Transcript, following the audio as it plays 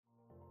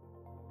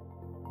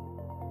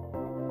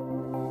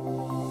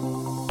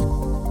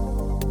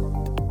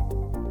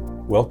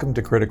Welcome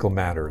to Critical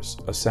Matters,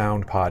 a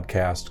Sound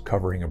podcast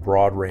covering a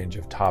broad range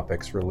of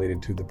topics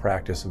related to the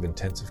practice of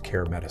intensive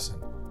care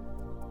medicine.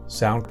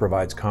 Sound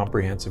provides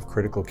comprehensive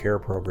critical care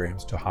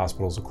programs to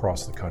hospitals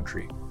across the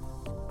country.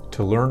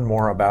 To learn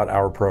more about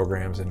our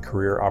programs and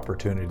career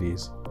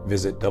opportunities,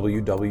 visit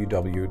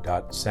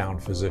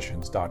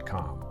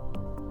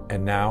www.soundphysicians.com.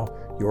 And now,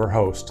 your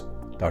host,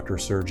 Dr.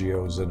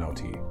 Sergio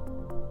Zanotti.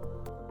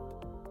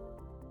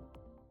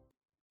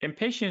 In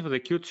patients with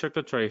acute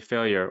circulatory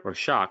failure or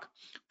shock,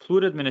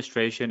 fluid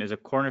administration is a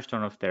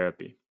cornerstone of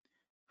therapy.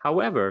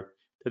 However,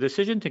 the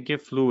decision to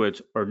give fluids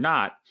or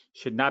not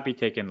should not be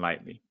taken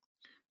lightly.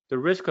 The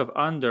risk of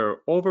under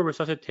or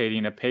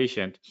over-resuscitating a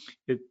patient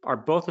are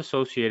both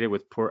associated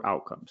with poor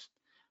outcomes.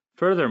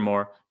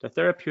 Furthermore, the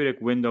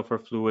therapeutic window for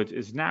fluids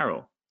is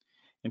narrow.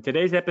 In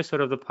today's episode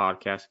of the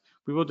podcast,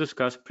 we will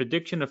discuss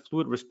prediction of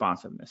fluid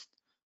responsiveness.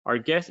 Our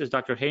guest is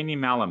Dr. Heini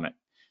Malamet.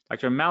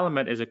 Dr.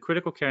 Malamet is a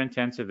critical care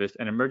intensivist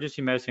and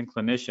emergency medicine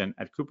clinician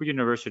at Cooper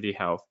University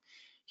Health.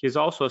 He is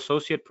also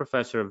associate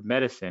professor of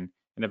medicine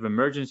and of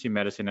emergency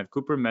medicine at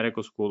Cooper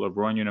Medical School of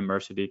Rowan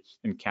University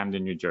in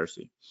Camden, New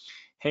Jersey.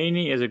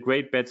 Heini is a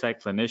great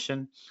bedside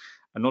clinician,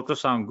 an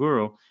ultrasound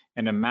guru,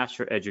 and a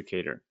master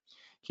educator.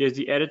 He is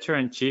the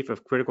editor-in-chief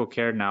of Critical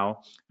Care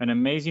Now, an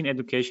amazing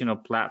educational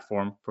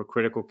platform for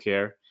critical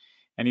care,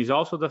 and he's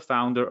also the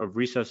founder of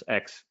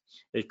ResusX,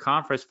 a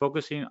conference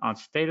focusing on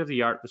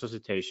state-of-the-art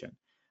resuscitation.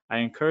 I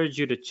encourage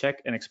you to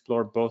check and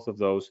explore both of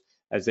those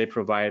as they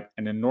provide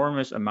an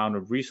enormous amount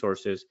of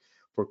resources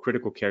for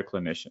critical care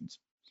clinicians.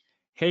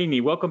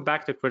 Heini, welcome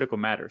back to Critical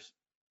Matters.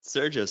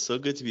 Sergio, so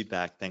good to be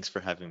back. Thanks for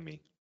having me.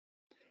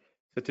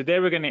 So today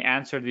we're going to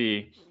answer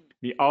the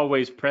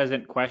always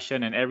present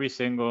question in every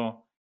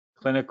single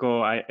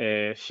clinical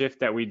shift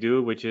that we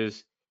do, which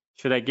is,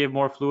 should I give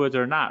more fluids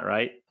or not,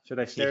 right? Should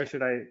I stay or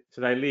should I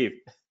leave?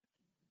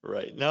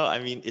 Right. No, I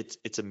mean,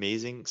 it's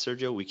amazing,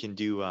 Sergio. We can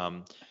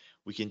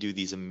do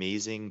these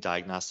amazing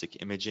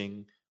diagnostic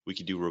imaging. We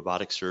can do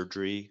robotic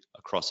surgery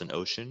across an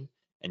ocean,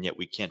 and yet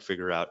we can't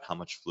figure out how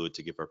much fluid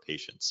to give our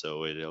patients.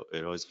 So it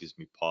always gives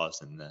me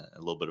pause and a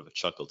little bit of a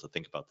chuckle to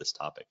think about this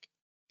topic.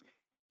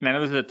 And I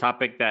know this is a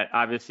topic that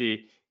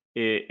obviously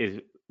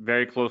is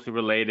very closely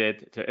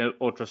related to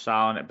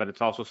ultrasound, but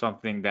it's also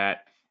something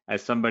that,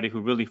 as somebody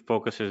who really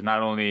focuses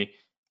not only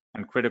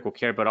on critical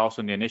care, but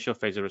also in the initial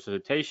phase of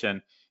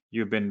resuscitation,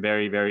 you've been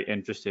very, very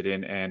interested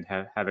in and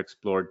have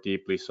explored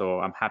deeply.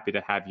 So I'm happy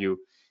to have you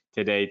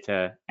today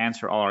to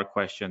answer all our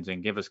questions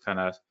and give us kind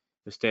of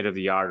the state of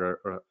the art or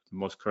the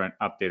most current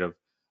update of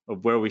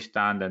where we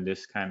stand on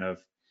this kind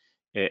of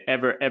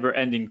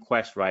ever-ending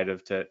quest, right,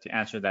 of to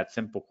answer that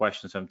simple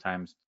question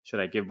sometimes, should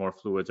I give more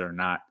fluids or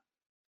not?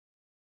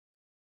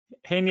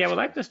 Heini, I would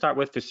like to start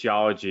with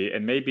physiology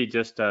and maybe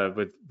just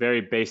with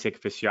very basic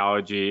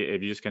physiology,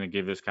 if you're just going to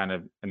give us kind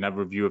of an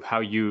overview of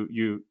how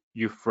you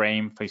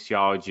frame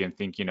physiology and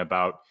thinking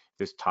about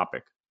this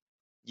topic.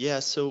 Yeah,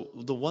 so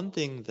the one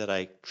thing that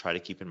I try to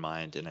keep in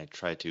mind and I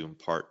try to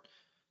impart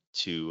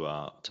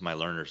to my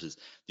learners is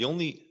the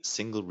only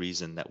single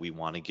reason that we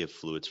want to give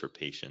fluids for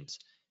patients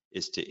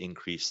is to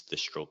increase the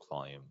stroke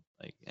volume.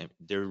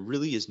 There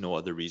really is no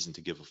other reason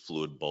to give a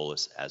fluid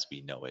bolus as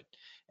we know it.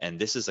 And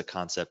this is a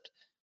concept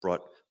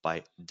brought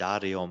by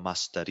Dario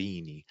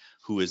Mastarini,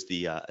 who is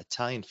the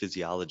Italian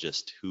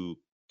physiologist who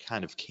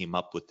kind of came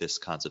up with this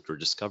concept or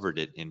discovered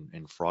it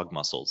in frog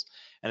muscles.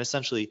 And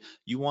essentially,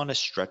 you want to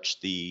stretch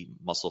the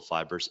muscle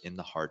fibers in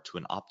the heart to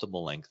an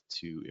optimal length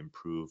to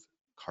improve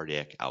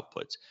cardiac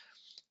output.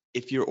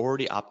 If you're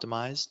already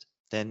optimized,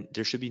 then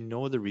there should be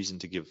no other reason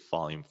to give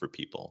volume for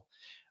people.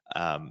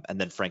 And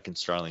then Frank and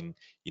Starling,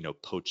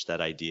 poached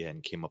that idea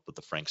and came up with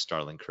the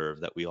Frank-Starling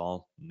curve that we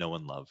all know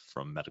and love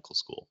from medical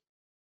school.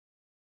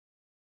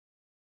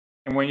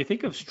 And when you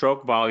think of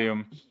stroke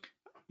volume,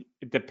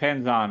 it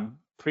depends on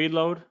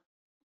preload,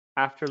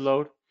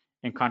 afterload,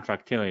 and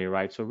contractility,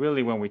 right? So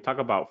really, when we talk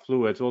about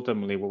fluids,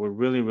 ultimately, what we're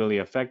really, really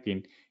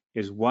affecting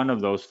is one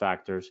of those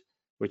factors,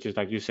 which is,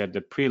 like you said,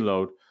 the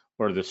preload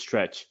or the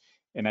stretch.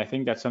 And I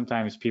think that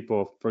sometimes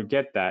people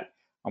forget that.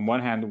 On one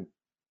hand,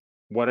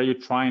 what are you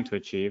trying to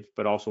achieve,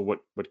 but also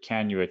what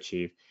can you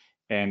achieve?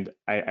 And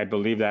I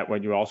believe that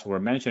what you also were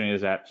mentioning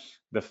is that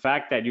the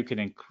fact that you can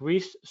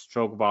increase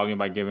stroke volume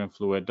by giving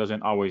fluid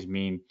doesn't always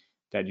mean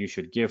that you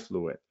should give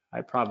fluid. I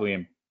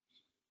probably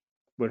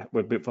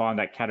would fall in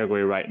that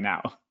category right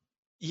now.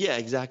 Yeah,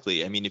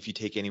 exactly. I mean, if you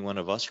take any one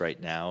of us right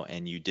now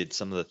and you did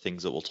some of the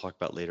things that we'll talk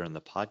about later in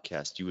the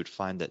podcast, you would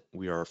find that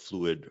we are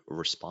fluid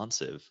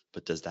responsive,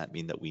 but does that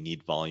mean that we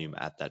need volume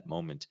at that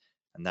moment?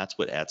 And that's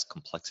what adds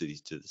complexity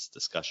to this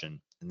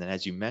discussion. And then,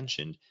 as you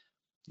mentioned,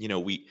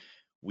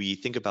 we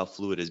think about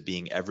fluid as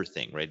being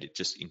everything, right? It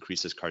just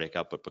increases cardiac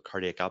output, but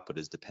cardiac output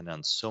is dependent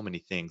on so many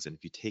things. And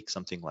if you take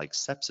something like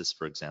sepsis,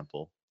 for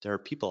example, there are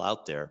people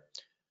out there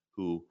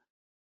who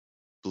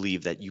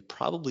believe that you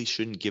probably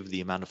shouldn't give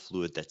the amount of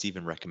fluid that's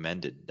even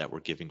recommended that we're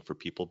giving for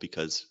people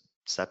because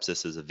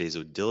sepsis is a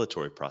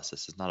vasodilatory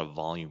process. It's not a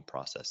volume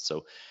process.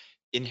 So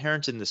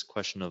inherent in this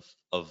question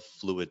of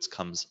fluids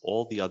comes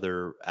all the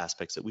other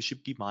aspects that we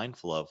should be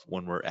mindful of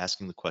when we're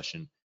asking the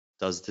question,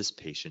 does this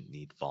patient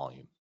need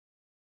volume?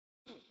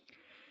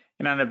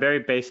 And on a very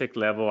basic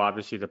level,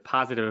 obviously, the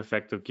positive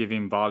effect of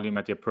giving volume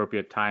at the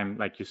appropriate time,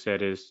 like you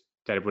said, is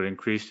that it would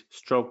increase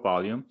stroke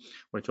volume,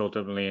 which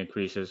ultimately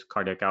increases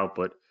cardiac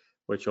output,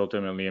 which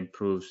ultimately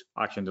improves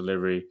oxygen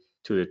delivery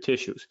to the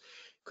tissues.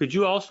 Could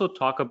you also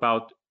talk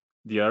about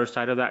the other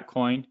side of that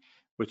coin,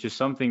 which is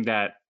something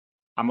that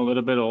I'm a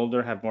little bit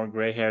older, have more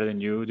gray hair than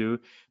you do,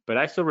 but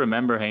I still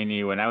remember,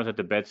 Haney, when I was at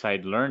the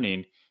bedside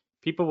learning,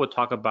 people would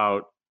talk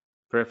about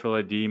peripheral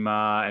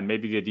edema and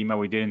maybe the edema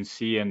we didn't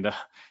see in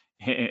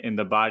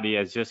the body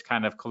as just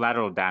kind of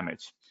collateral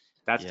damage.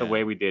 That's the Yeah.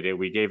 way we did it.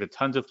 We gave it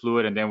tons of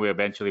fluid and then we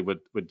eventually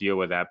would deal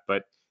with that.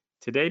 But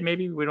today,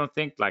 maybe we don't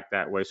think like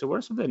that way. So what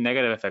are some of the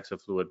negative effects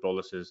of fluid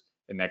boluses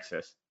in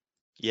excess?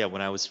 Yeah,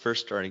 when I was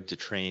first starting to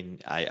train,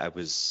 I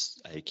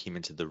came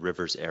into the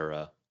Rivers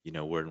era,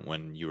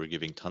 when you were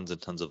giving tons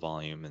and tons of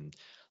volume, and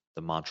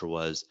the mantra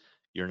was,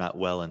 you're not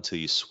well until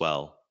you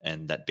swell.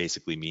 And that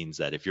basically means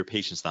that if your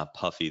patient's not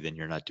puffy, then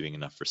you're not doing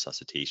enough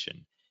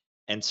resuscitation.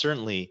 And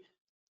certainly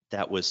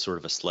that was sort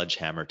of a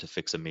sledgehammer to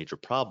fix a major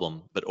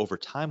problem. But over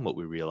time, what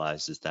we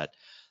realized is that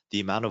the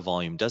amount of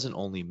volume doesn't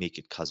only make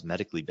it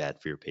cosmetically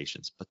bad for your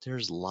patients, but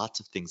there's lots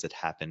of things that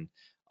happen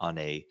on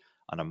a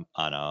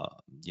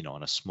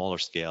on a smaller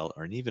scale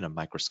or even a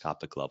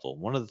microscopic level.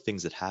 One of the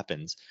things that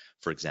happens,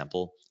 for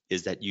example,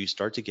 is that you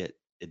start to get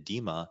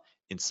edema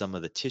in some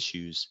of the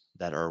tissues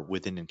that are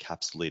within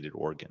encapsulated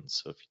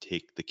organs. So if you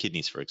take the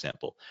kidneys, for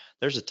example,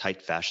 there's a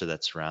tight fascia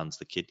that surrounds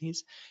the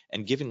kidneys,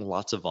 and giving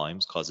lots of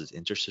volumes causes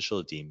interstitial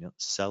edema,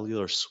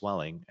 cellular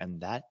swelling,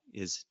 and that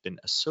has been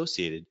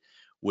associated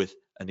with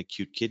an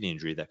acute kidney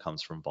injury that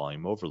comes from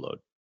volume overload.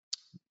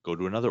 Go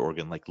to another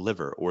organ like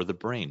liver or the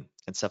brain.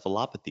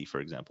 Encephalopathy, for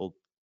example,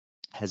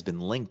 has been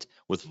linked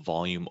with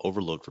volume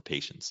overload for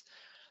patients.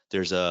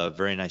 There's a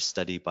very nice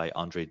study by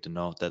Andre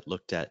Denot that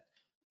looked at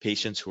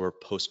patients who are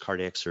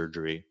post-cardiac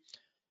surgery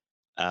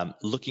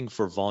looking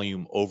for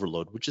volume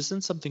overload, which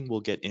isn't something we'll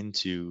get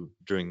into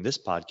during this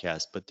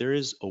podcast, but there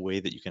is a way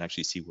that you can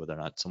actually see whether or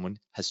not someone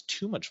has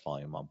too much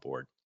volume on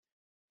board.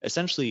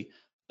 Essentially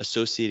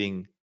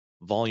associating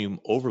volume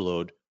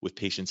overload with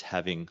patients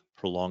having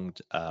prolonged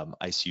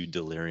ICU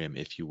delirium,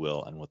 if you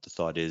will. And what the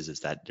thought is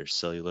that there's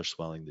cellular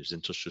swelling, there's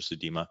interstitial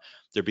edema,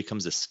 there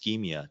becomes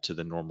ischemia to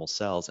the normal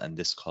cells, and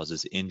this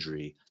causes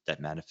injury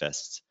that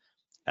manifests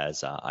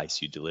as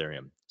ICU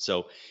delirium.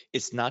 So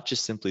it's not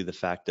just simply the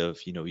fact of,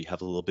 you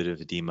have a little bit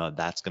of edema,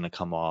 that's going to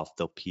come off,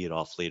 they'll pee it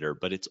off later,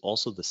 but it's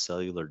also the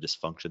cellular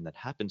dysfunction that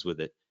happens with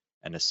it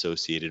and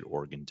associated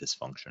organ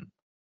dysfunction.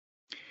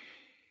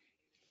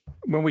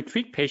 When we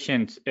treat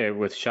patients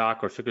with shock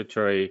or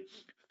circulatory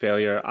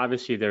failure,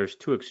 obviously there's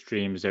two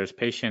extremes. There's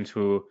patients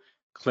who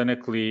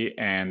clinically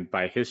and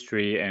by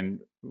history and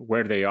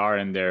where they are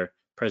in their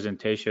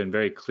presentation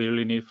very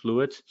clearly need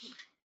fluids.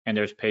 And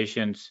there's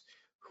patients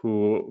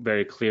who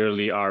very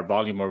clearly are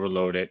volume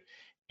overloaded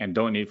and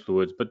don't need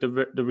fluids. But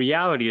the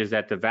reality is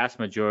that the vast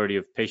majority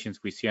of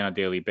patients we see on a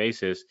daily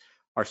basis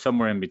are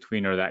somewhere in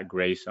between or that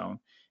gray zone.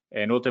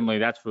 And ultimately,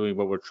 that's really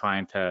what we're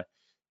trying to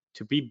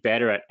be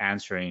better at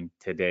answering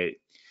today.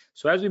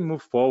 So as we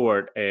move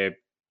forward,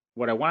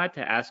 what I wanted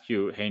to ask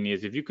you, Haney,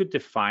 is if you could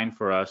define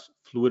for us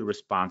fluid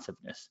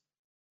responsiveness.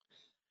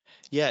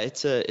 Yeah,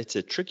 it's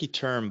a tricky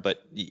term, but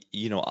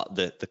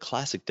the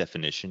classic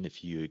definition,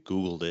 if you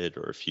Googled it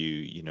or if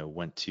you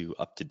went to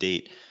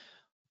UpToDate,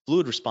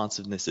 fluid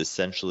responsiveness is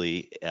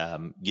essentially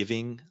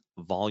giving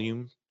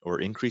volume or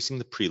increasing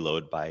the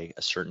preload by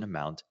a certain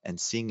amount and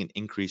seeing an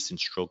increase in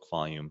stroke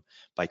volume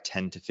by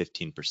 10 to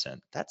 15%.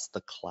 That's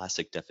the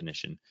classic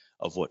definition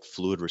of what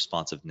fluid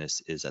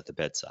responsiveness is at the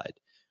bedside.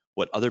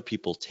 What other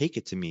people take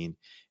it to mean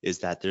is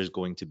that there's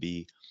going to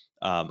be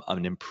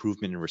an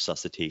improvement in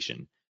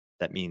resuscitation.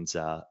 That means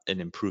an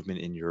improvement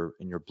in your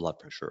blood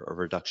pressure, a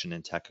reduction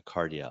in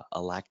tachycardia, a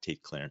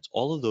lactate clearance.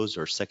 All of those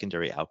are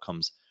secondary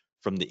outcomes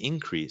from the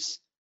increase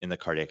in the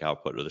cardiac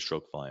output or the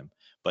stroke volume.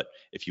 But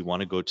if you want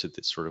to go to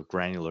the sort of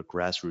granular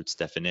grassroots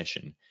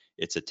definition,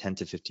 it's a 10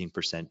 to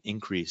 15%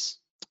 increase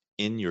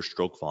in your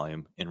stroke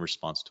volume in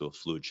response to a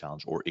fluid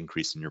challenge or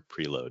increase in your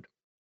preload.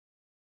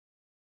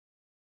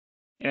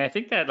 And I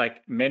think that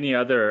like many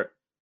other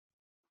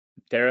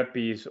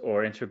therapies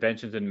or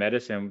interventions in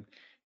medicine,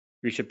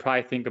 we should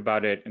probably think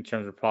about it in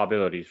terms of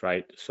probabilities,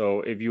 right? So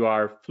if you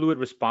are fluid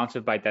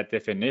responsive by that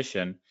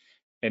definition,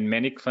 in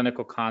many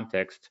clinical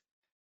contexts,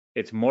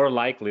 it's more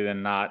likely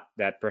than not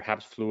that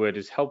perhaps fluid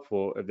is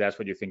helpful if that's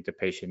what you think the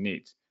patient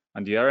needs.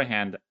 On the other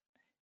hand,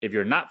 if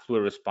you're not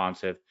fluid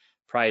responsive,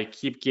 probably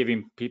keep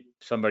giving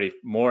somebody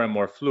more and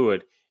more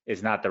fluid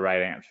is not the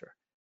right answer.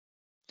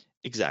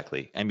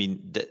 Exactly. I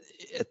mean,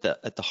 at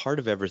the heart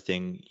of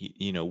everything,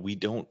 we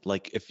don't,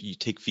 like, if you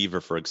take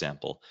fever, for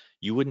example,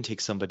 you wouldn't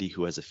take somebody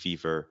who has a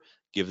fever,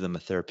 give them a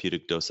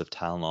therapeutic dose of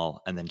Tylenol,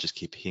 and then just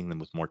keep hitting them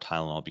with more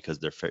Tylenol because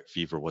their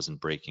fever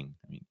wasn't breaking.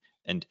 I mean,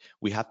 and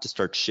we have to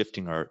start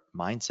shifting our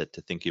mindset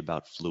to thinking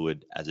about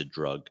fluid as a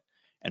drug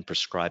and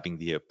prescribing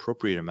the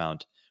appropriate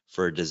amount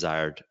for a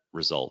desired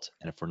result.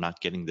 And if we're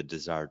not getting the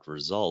desired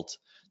result,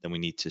 then we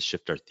need to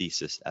shift our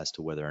thesis as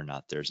to whether or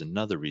not there's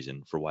another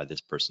reason for why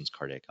this person's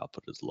cardiac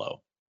output is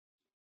low.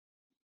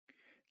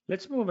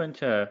 Let's move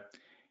into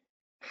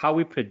how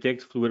we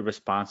predict fluid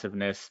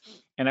responsiveness.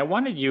 And I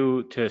wanted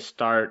you to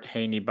start,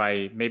 Haney,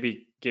 by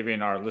maybe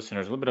giving our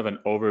listeners a little bit of an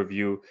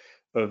overview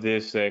of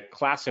this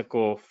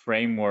classical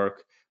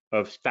framework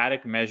of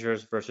static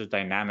measures versus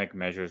dynamic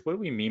measures. What do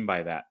we mean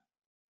by that?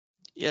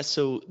 Yeah,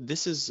 so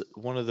this is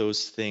one of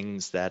those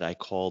things that I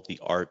call the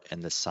art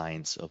and the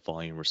science of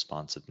volume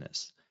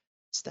responsiveness.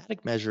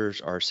 Static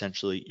measures are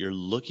essentially you're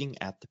looking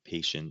at the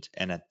patient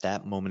and at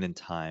that moment in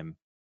time,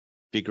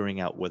 figuring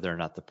out whether or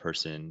not the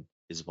person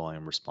is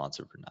volume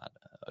responsive or not.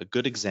 A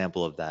good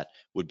example of that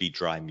would be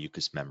dry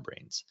mucous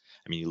membranes.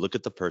 I mean, you look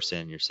at the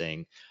person, you're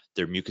saying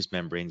their mucous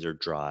membranes are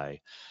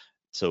dry,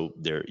 so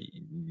they're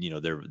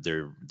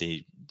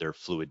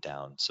fluid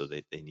down, so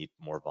they need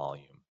more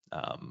volume.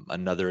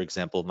 Another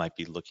example might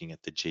be looking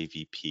at the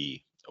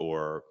JVP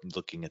or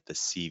looking at the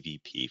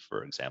CVP,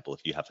 for example,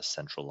 if you have a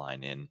central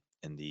line in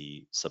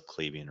the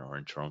subclavian or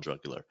internal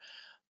jugular.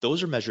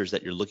 Those are measures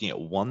that you're looking at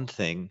one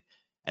thing,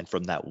 and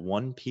from that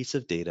one piece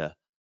of data,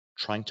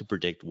 trying to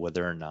predict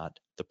whether or not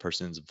the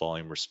person's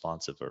volume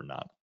responsive or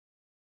not.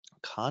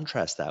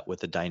 Contrast that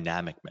with a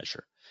dynamic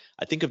measure.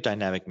 I think of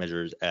dynamic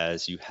measures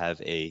as you have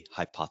a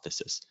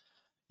hypothesis.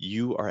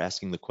 You are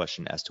asking the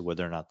question as to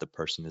whether or not the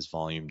person is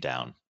volume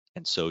down.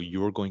 And so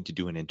you're going to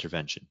do an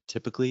intervention.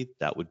 Typically,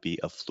 that would be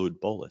a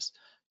fluid bolus.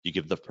 You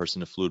give the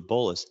person a fluid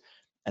bolus,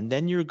 and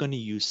then you're going to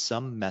use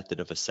some method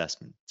of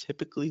assessment,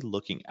 typically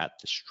looking at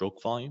the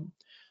stroke volume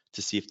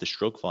to see if the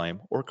stroke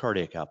volume or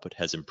cardiac output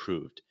has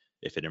improved.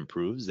 If it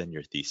improves, then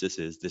your thesis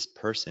is this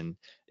person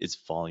is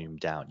volume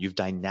down. You've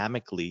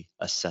dynamically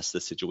assessed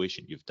the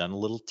situation. You've done a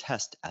little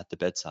test at the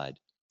bedside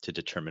to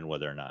determine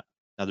whether or not.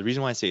 Now, the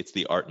reason why I say it's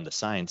the art and the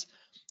science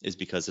is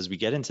because as we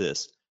get into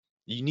this,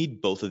 you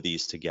need both of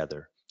these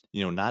together.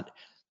 Not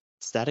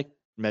static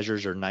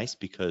measures are nice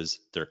because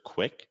they're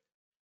quick,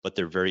 but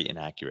they're very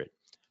inaccurate.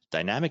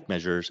 Dynamic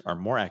measures are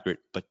more accurate,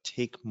 but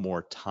take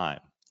more time.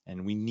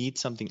 And we need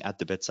something at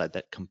the bedside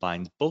that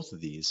combines both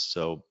of these.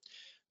 So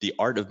the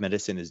art of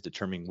medicine is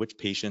determining which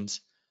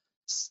patients,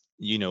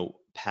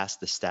 pass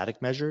the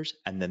static measures,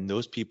 and then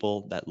those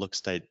people that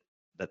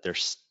that they're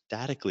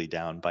statically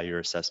down by your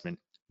assessment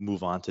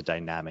move on to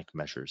dynamic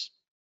measures.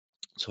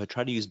 So I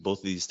try to use both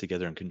of these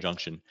together in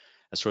conjunction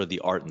as sort of the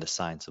art and the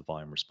science of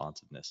volume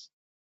responsiveness.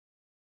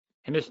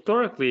 And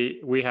historically,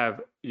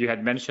 you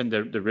had mentioned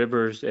the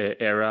Rivers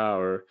era,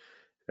 or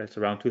that's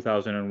around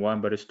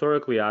 2001, but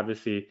historically,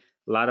 obviously,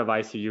 a lot of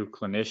ICU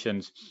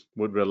clinicians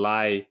would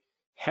rely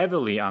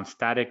heavily on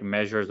static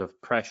measures of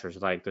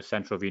pressures like the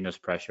central venous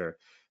pressure,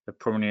 the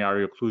pulmonary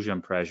artery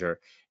occlusion pressure,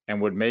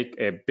 and would make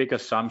big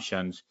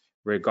assumptions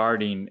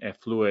regarding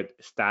fluid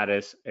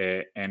status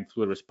and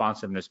fluid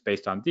responsiveness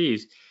based on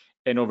these.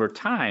 And over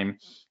time,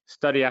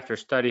 study after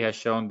study has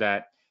shown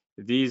that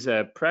these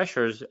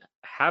pressures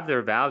have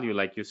their value,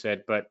 like you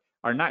said, but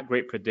are not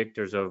great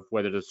predictors of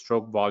whether the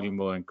stroke volume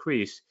will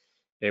increase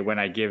when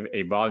I give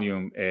a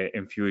volume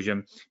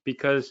infusion,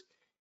 because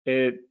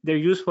they're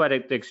useful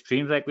at the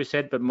extremes, like we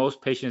said, but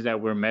most patients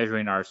that we're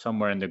measuring are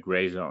somewhere in the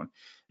gray zone.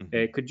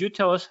 Mm-hmm. Could you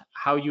tell us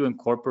how you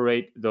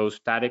incorporate those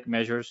static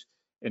measures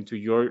into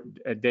your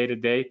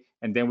day-to-day,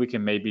 and then we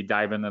can maybe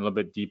dive in a little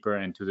bit deeper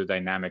into the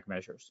dynamic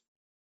measures?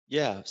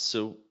 Yeah,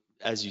 so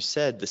as you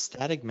said, the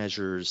static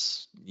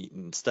measures,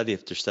 study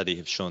after study,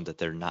 have shown that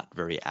they're not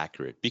very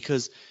accurate,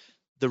 because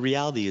the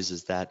reality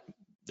is that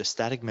the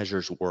static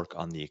measures work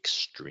on the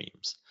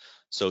extremes.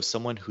 So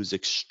someone who's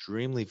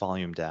extremely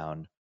volume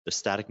down, the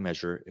static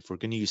measure, if we're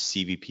going to use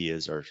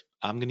CVP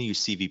I'm going to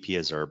use CVP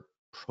as our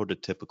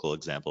prototypical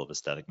example of a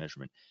static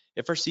measurement.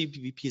 If our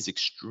CVP is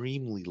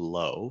extremely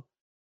low,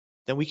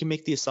 then we can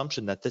make the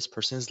assumption that this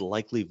person is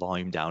likely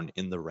volume down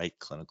in the right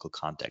clinical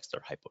context.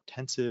 They're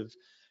hypotensive,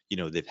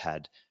 they've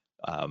had,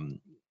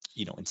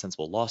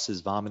 insensible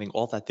losses, vomiting,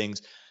 all that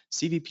things,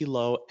 CVP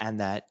low, and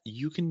that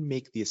you can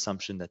make the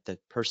assumption that that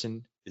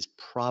person is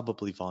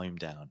probably volume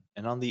down.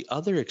 And on the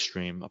other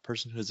extreme, a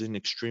person who's in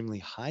extremely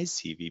high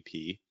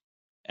CVP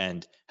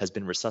and has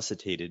been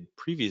resuscitated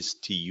previous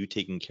to you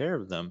taking care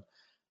of them,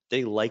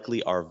 they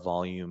likely are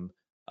volume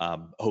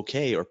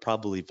okay, or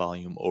probably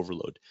volume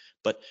overload.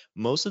 But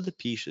most of the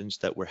patients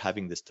that we're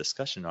having this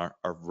discussion are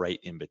right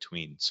in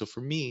between. So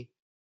for me,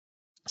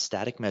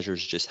 static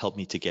measures just help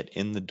me to get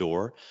in the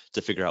door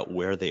to figure out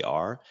where they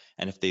are.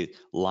 And if they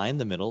lie in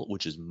the middle,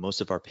 which is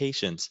most of our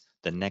patients,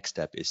 the next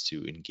step is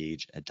to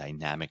engage a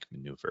dynamic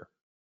maneuver.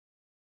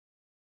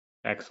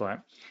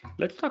 Excellent.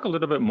 Let's talk a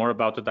little bit more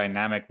about the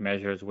dynamic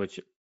measures, which,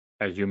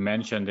 as you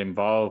mentioned,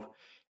 involve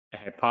a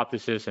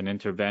hypothesis, an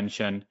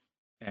intervention,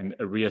 and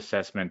a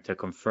reassessment to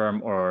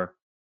confirm or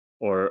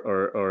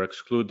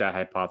exclude that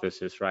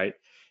hypothesis, right?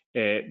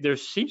 There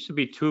seems to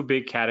be two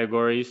big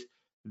categories: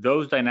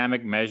 those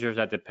dynamic measures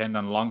that depend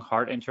on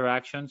lung-heart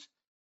interactions,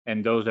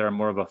 and those that are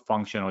more of a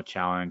functional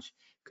challenge.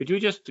 Could you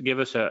just give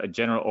us a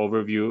general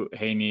overview,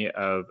 Haney,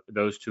 of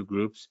those two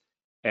groups,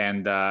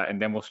 and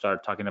then we'll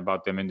start talking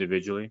about them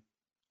individually.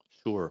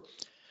 Sure.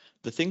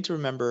 The thing to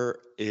remember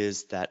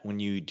is that when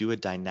you do a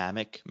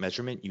dynamic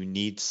measurement, you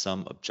need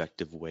some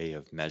objective way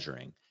of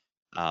measuring.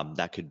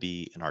 That could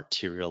be an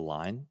arterial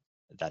line.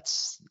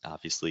 That's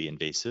obviously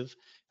invasive.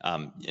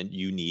 And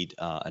you need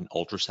an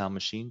ultrasound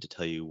machine to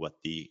tell you what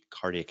the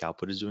cardiac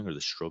output is doing or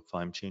the stroke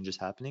volume change is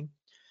happening.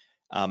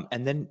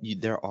 And then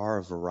there are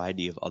a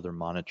variety of other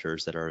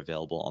monitors that are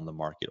available on the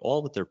market,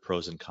 all with their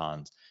pros and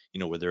cons.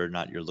 Whether or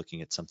not you're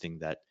looking at something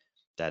that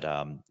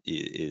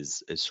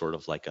is sort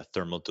of like a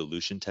thermal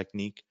dilution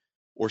technique,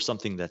 or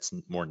something that's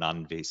more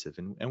non-invasive,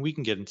 and we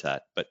can get into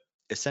that. But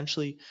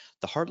essentially,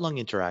 the heart-lung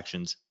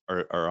interactions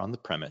are on the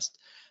premise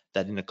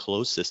that in a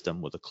closed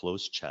system with a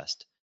closed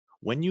chest,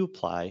 when you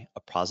apply a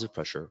positive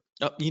pressure,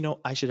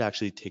 I should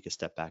actually take a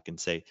step back and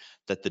say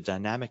that the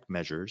dynamic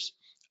measures,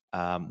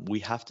 we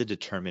have to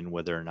determine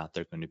whether or not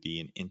they're going to be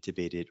an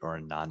intubated or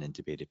a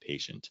non-intubated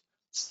patient.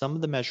 Some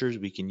of the measures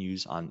we can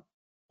use on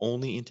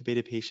only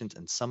intubated patients,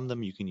 and some of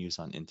them you can use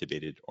on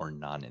intubated or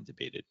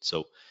non-intubated.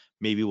 So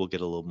maybe we'll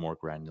get a little more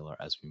granular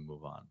as we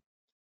move on.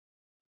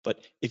 But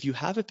if you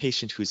have a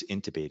patient who's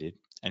intubated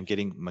and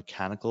getting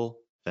mechanical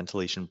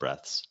ventilation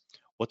breaths,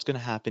 what's going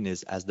to happen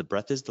is as the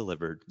breath is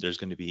delivered, there's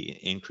going to be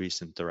an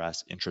increase in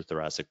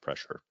intrathoracic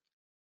pressure.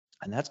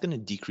 And that's going to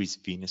decrease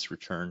venous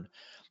return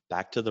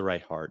back to the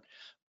right heart,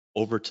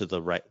 over to the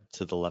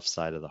left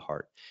side of the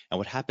heart. And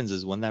what happens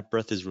is when that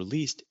breath is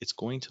released, it's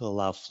going to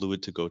allow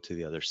fluid to go to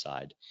the other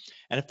side.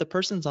 And if the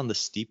person's on the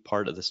steep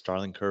part of the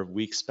Starling curve,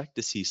 we expect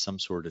to see some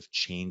sort of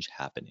change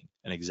happening,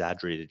 an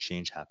exaggerated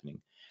change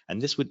happening.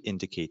 And this would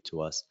indicate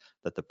to us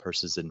that the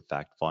person is in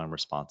fact volume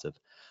responsive.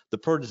 The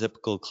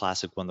prototypical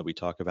classic one that we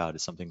talk about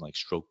is something like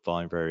stroke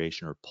volume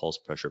variation or pulse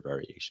pressure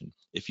variation.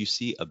 If you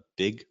see a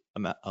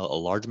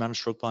large amount of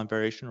stroke volume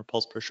variation or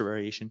pulse pressure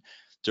variation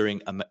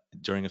during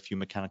a few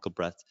mechanical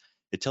breaths,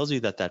 it tells you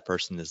that that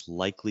person is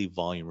likely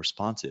volume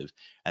responsive,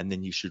 and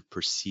then you should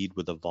proceed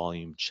with a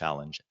volume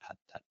challenge at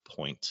that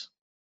point.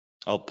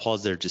 I'll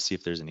pause there to see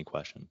if there's any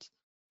questions.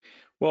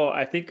 Well,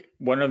 I think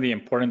one of the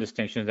important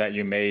distinctions that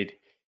you made,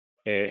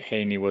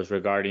 Haney, was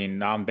regarding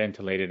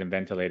non-ventilated and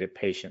ventilated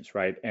patients,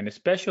 right? And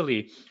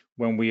especially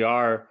when we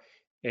are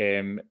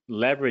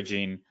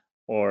leveraging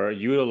or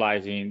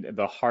utilizing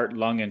the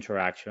heart-lung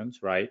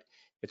interactions, right?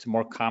 It's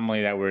more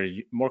commonly that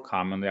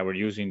we're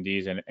using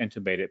these in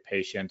intubated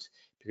patients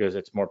because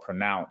it's more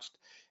pronounced.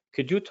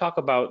 Could you talk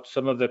about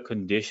some of the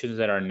conditions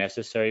that are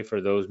necessary for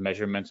those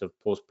measurements of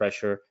pulse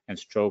pressure and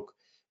stroke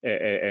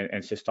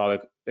and systolic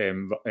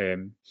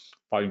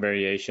volume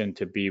variation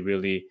to be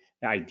really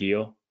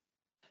ideal?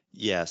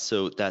 Yeah,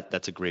 so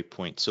that's a great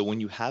point. So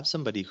when you have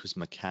somebody who's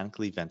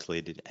mechanically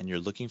ventilated and you're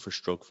looking for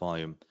stroke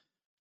volume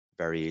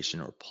variation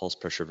or pulse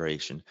pressure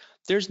variation,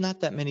 there's not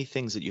that many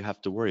things that you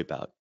have to worry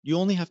about. You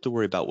only have to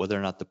worry about whether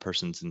or not the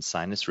person's in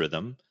sinus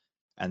rhythm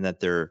and that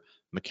they're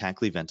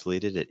mechanically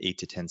ventilated at 8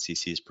 to 10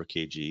 cc's per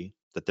kg,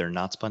 that they're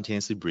not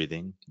spontaneously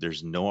breathing,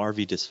 there's no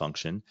RV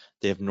dysfunction,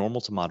 they have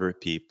normal to moderate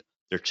PEEP,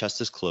 their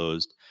chest is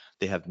closed,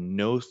 they have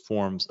no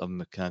forms of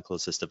mechanical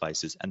assist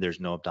devices, and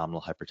there's no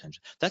abdominal hypertension.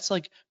 That's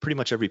like pretty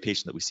much every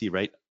patient that we see,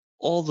 right?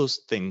 All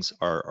those things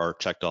are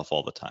checked off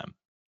all the time.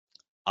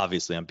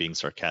 Obviously, I'm being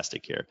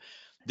sarcastic here.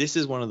 This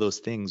is one of those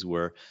things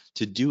where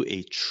to do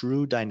a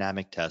true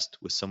dynamic test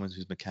with someone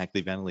who's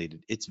mechanically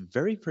ventilated, it's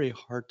very, very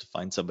hard to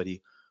find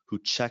somebody who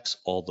checks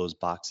all those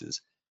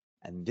boxes.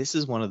 And this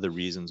is one of the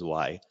reasons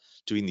why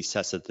doing these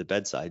tests at the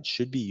bedside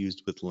should be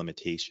used with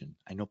limitation.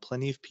 I know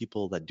plenty of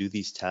people that do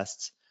these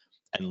tests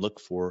and look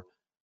for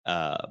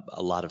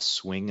a lot of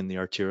swing in the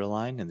arterial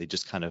line, and they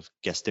just kind of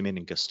guesstimate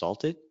and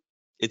gestalt it.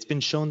 It's been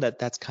shown that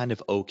that's kind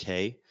of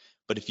okay.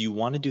 But if you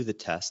want to do the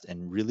test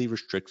and really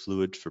restrict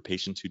fluid for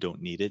patients who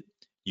don't need it,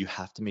 you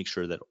have to make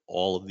sure that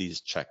all of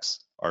these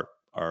checks are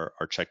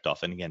checked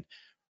off. And again,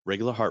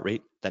 regular heart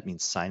rate, that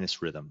means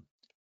sinus rhythm.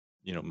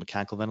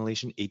 Mechanical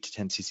ventilation, 8 to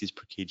 10 cc's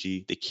per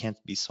kg. They can't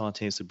be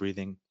spontaneously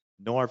breathing.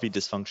 No RV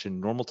dysfunction,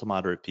 normal to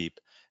moderate PEEP.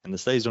 And the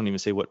studies don't even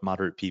say what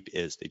moderate PEEP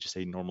is. They just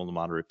say normal to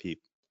moderate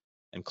PEEP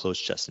and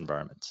closed chest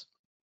environments.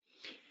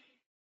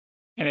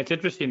 And it's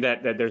interesting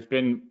that there's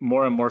been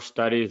more and more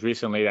studies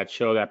recently that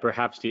show that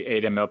perhaps the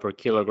 8 ml per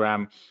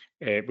kilogram,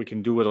 we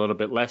can do with a little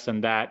bit less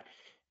than that.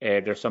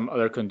 There's some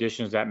other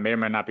conditions that may or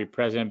may not be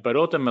present, but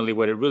ultimately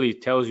what it really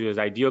tells you is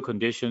ideal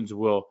conditions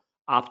will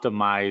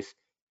optimize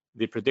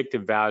the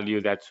predictive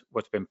value. That's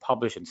what's been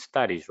published in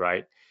studies,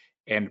 right?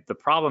 And the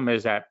problem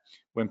is that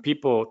when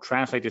people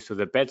translate this to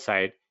the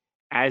bedside,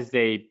 as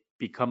they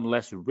become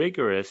less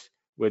rigorous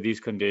with these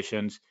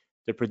conditions,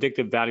 the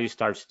predictive value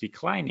starts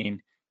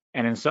declining.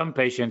 And in some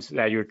patients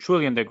that you're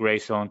truly in the gray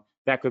zone,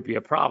 that could be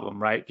a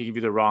problem, right? It can give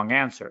you the wrong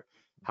answer.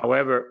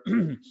 However,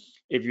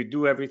 if you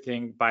do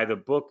everything by the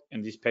book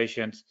in these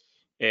patients,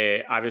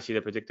 obviously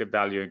the predictive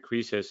value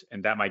increases,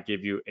 and that might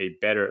give you a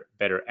better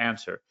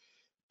answer.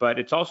 But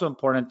it's also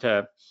important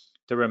to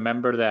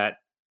remember that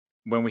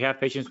when we have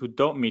patients who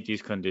don't meet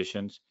these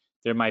conditions,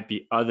 there might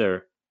be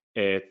other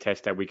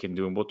tests that we can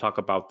do, and we'll talk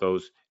about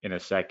those in a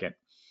second.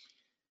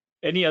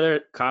 Any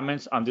other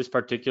comments on this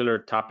particular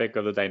topic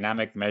of the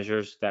dynamic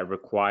measures that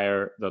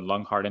require the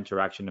lung-heart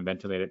interaction in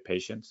ventilated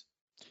patients?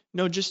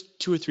 No, just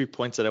two or three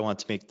points that I want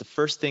to make. The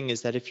first thing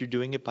is that if you're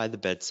doing it by the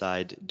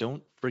bedside,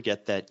 don't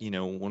forget that,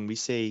 when we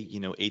say,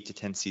 8 to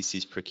 10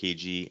 cc's per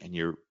kg and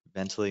you're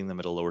ventilating them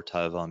at a lower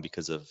tidal volume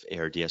because of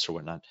ARDS or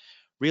whatnot,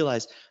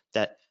 realize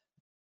that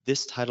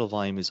this tidal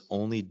volume is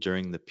only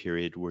during the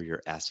period where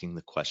you're asking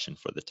the question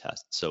for the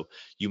test. So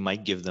you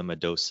might give them a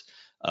dose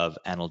of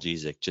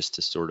analgesic just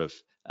to sort of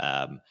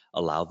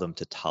allow them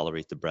to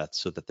tolerate the breath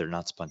so that they're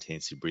not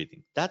spontaneously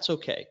breathing. That's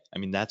okay. I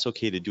mean, that's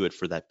okay to do it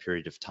for that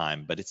period of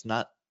time, but it's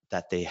not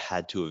that they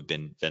had to have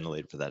been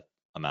ventilated for that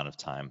amount of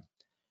time.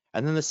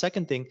 And then the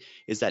second thing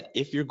is that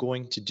if you're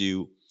going to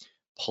do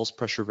pulse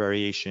pressure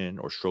variation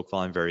or stroke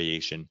volume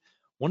variation,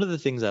 one of the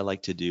things I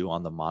like to do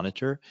on the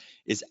monitor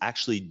is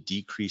actually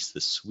decrease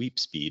the sweep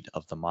speed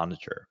of the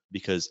monitor,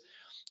 because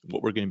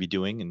what we're going to be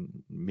doing, and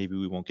maybe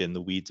we won't get in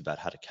the weeds about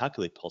how to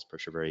calculate pulse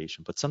pressure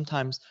variation, but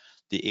sometimes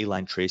the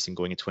A-line tracing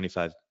going at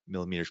 25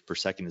 millimeters per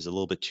second is a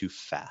little bit too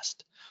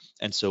fast.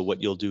 And so what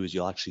you'll do is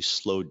you'll actually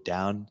slow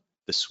down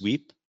the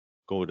sweep,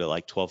 go to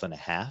like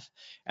 12.5,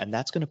 and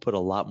that's going to put a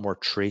lot more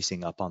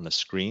tracing up on the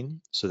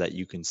screen so that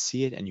you can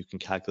see it and you can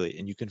calculate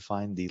and you can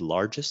find the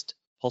largest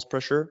pulse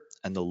pressure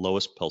and the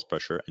lowest pulse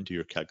pressure and do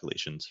your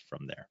calculations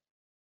from there.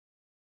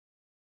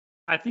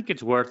 I think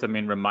it's worth,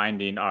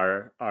 reminding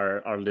our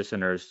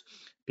listeners,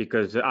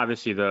 because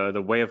obviously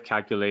the way of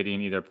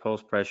calculating either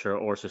pulse pressure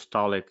or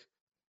systolic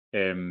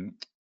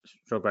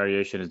stroke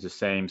variation is the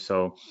same.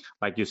 So,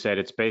 like you said,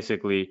 it's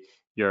basically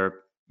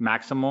your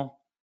maximal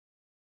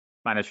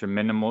minus your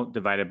minimal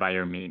divided by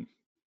your mean,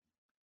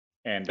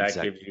 and that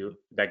Exactly.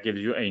 gives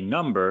you a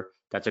number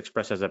that's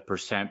expressed as a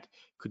percent.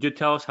 Could you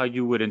tell us how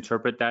you would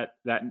interpret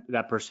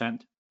that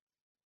percent?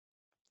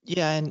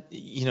 Yeah, and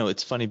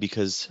it's funny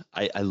because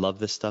I love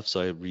this stuff,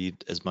 so I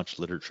read as much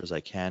literature as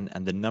I can,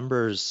 and the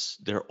numbers,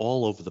 they're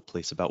all over the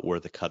place about where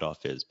the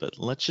cutoff is. But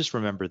let's just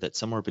remember that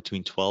somewhere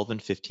between 12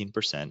 and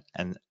 15%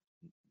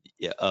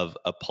 of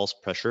a pulse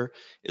pressure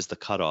is the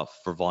cutoff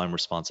for volume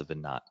responsive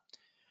and not.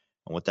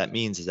 And what that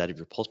means is that if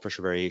your pulse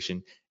pressure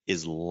variation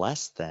is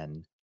less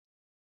than,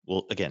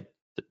 well, again,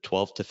 the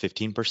 12 to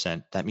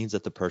 15%, that means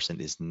that the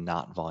person is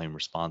not volume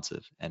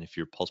responsive. And if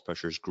your pulse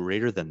pressure is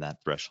greater than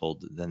that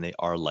threshold, then they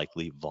are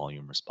likely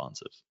volume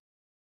responsive.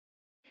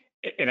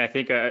 And I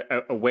think a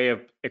way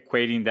of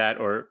equating that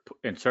or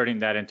inserting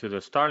that into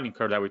the Starling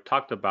curve that we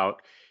talked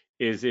about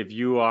is if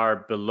you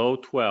are below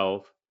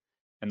 12,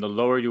 and the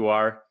lower you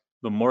are,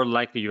 the more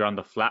likely you're on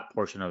the flat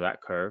portion of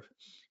that curve.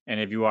 And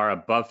if you are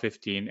above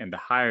 15 and the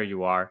higher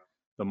you are,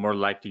 the more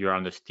likely you're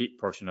on the steep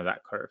portion of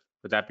that curve.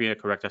 Would that be a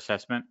correct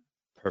assessment?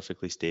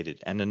 Perfectly stated.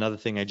 And another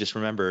thing I just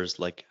remember is,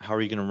 like, how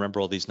are you going to remember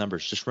all these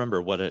numbers? Just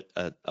remember what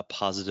a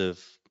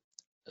positive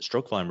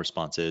stroke volume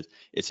response is.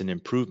 It's an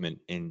improvement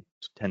in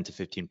 10 to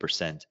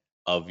 15%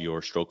 of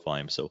your stroke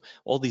volume. So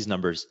all these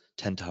numbers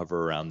tend to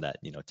hover around that,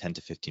 10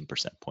 to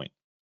 15% point.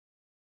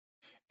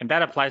 And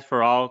that applies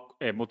for all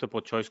multiple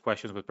choice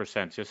questions with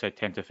percents. Just say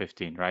 10 to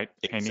 15, right,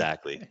 Haney?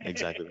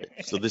 Exactly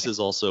right. So this is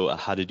also a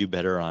how to do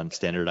better on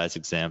standardized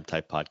exam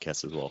type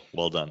podcast as well.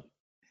 Well done.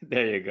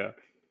 There you go.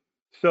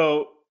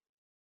 So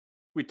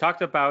we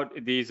talked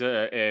about these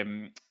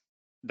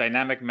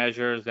dynamic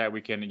measures that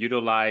we can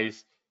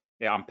utilize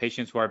on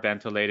patients who are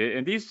ventilated.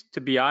 And these,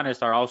 to be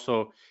honest, are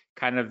also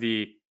kind of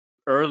the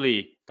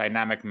early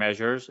dynamic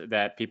measures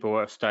that people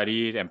have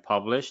studied and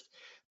published.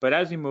 But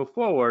as we move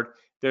forward,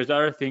 there's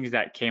other things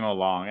that came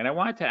along. And I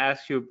wanted to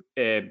ask you,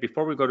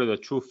 before we go to the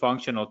true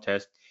functional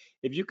test,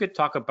 if you could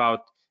talk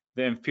about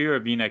the inferior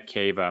vena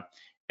cava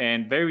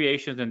and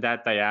variations in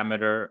that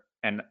diameter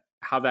and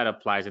how that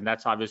applies. And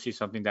that's obviously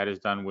something that is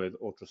done with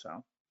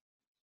ultrasound.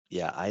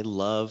 Yeah, I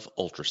love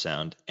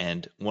ultrasound.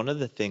 And one of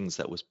the things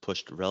that was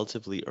pushed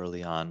relatively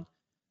early on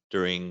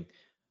during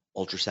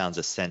ultrasound's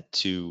ascent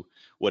to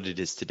what it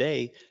is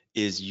today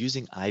is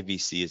using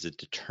IVC as a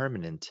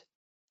determinant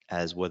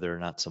as whether or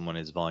not someone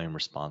is volume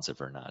responsive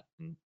or not.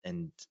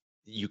 And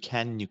you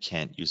can and you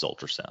can't use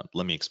ultrasound.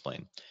 Let me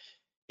explain.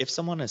 If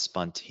someone is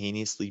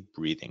spontaneously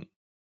breathing,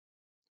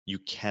 you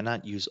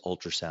cannot use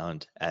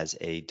ultrasound as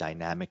a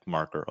dynamic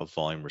marker of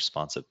volume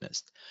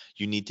responsiveness.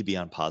 You need to be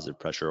on positive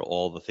pressure,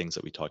 all the things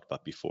that we talked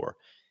about before.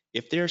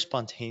 If they're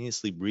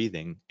spontaneously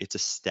breathing, it's a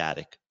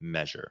static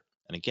measure.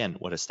 And again,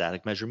 what a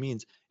static measure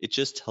means, it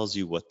just tells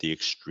you what the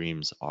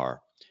extremes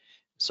are.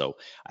 So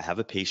I have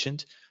a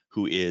patient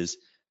who is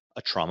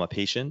a trauma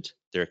patient.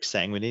 They're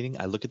exsanguinating.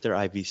 I look at their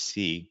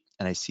IVC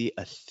and I see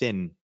a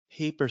thin,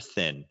 paper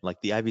thin, like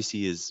the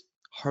IVC is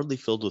hardly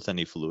filled with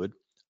any fluid.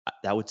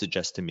 That would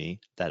suggest to me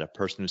that a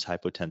person who's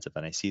hypotensive,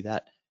 and I see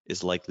that,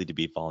 is likely to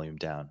be volume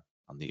down.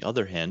 On the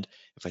other hand,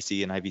 if I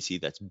see an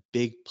IVC that's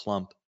big,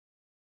 plump,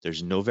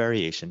 there's no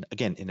variation,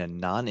 again, in a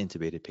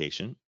non-intubated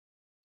patient,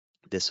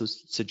 this would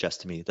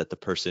suggest to me that the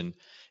person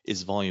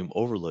is volume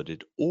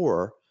overloaded,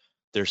 or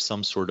there's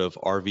some sort of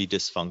RV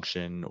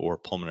dysfunction or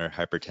pulmonary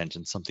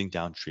hypertension, something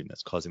downstream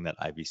that's causing that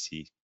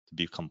IVC to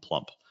become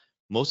plump.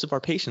 Most of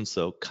our patients,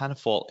 though, kind of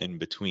fall in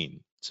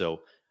between.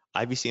 So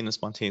IVC in a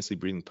spontaneously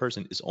breathing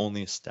person is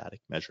only a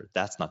static measure.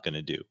 That's not going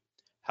to do.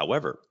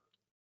 However,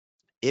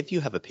 if you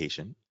have a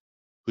patient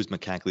who's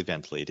mechanically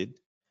ventilated,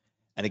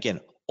 and again,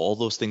 all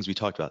those things we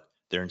talked about,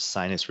 they're in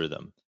sinus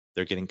rhythm,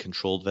 they're getting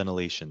controlled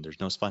ventilation, there's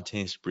no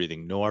spontaneous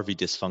breathing, no RV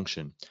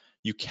dysfunction,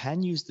 you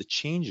can use the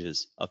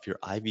changes of your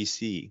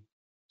IVC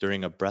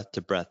during a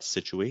breath-to-breath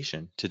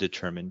situation to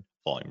determine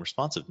volume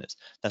responsiveness.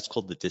 That's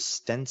called the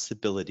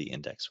distensibility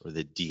index, or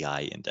the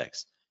DI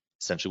index.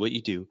 Essentially what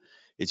you do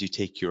is you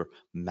take your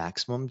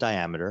maximum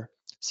diameter,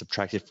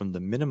 subtract it from the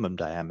minimum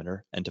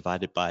diameter, and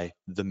divide it by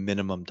the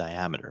minimum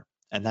diameter.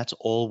 And that's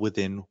all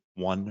within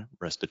one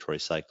respiratory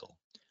cycle.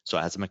 So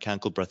as the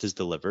mechanical breath is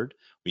delivered,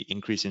 we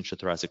increase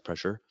intrathoracic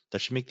pressure. That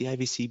should make the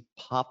IVC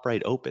pop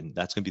right open.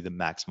 That's going to be the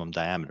maximum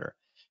diameter.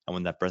 And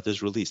when that breath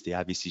is released, the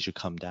IVC should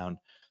come down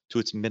to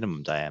its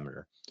minimum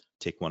diameter.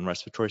 Take one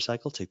respiratory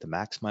cycle, take the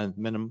max minus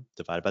the minimum,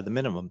 divided by the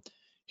minimum.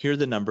 Here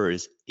the number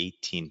is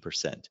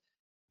 18%.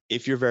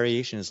 If your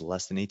variation is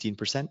less than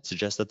 18%,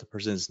 suggests that the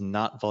person is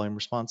not volume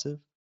responsive.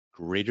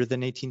 Greater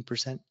than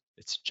 18%,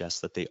 it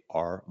suggests that they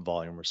are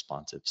volume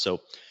responsive.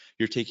 So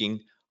you're taking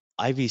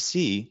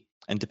IVC,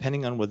 and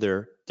depending on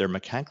whether they're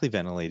mechanically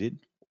ventilated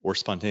or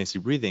spontaneously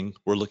breathing,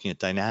 we're looking at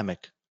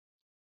dynamic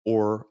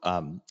or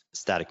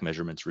static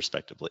measurements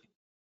respectively.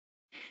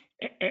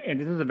 And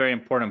this is a very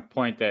important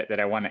point that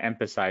I want to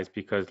emphasize,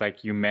 because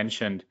like you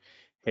mentioned,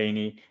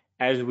 Haney,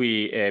 as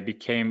we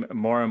became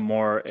more and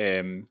more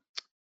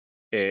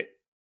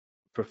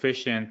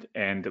proficient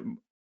and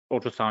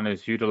ultrasound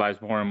is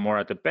utilized more and more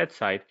at the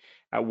bedside,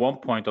 at one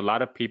point, a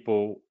lot of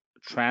people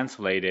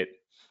translated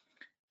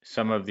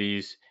some of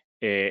these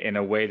in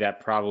a way that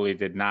probably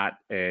did not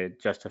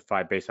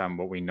justify based on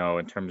what we know,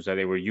 in terms of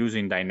they were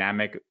using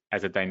dynamic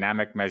as a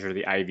dynamic measure of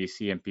the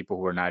IVC in people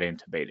who were not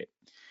intubated.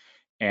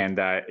 And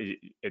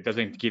it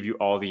doesn't give you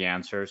all the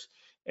answers.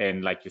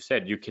 And like you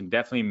said, you can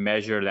definitely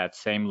measure that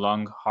same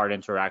lung-heart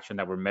interaction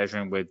that we're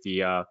measuring with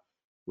the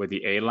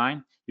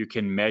A-line. You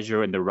can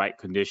measure in the right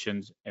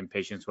conditions in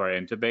patients who are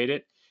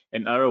intubated.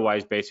 And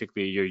otherwise,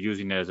 basically, you're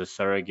using it as a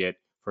surrogate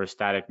for a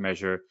static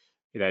measure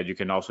that you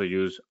can also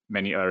use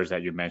many others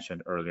that you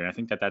mentioned earlier. And I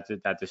think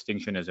that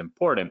distinction is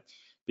important,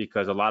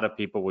 because a lot of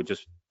people would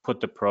just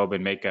put the probe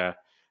and make an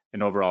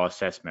overall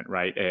assessment,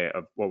 right,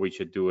 of what we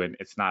should do. And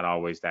it's not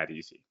always that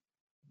easy.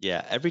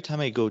 Yeah, every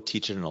time I go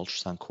teach at an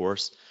ultrasound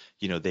course,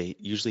 they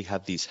usually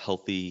have these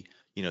healthy,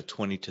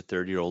 20 to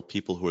 30-year-old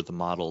people who are the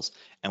models.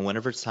 And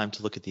whenever it's time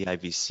to look at the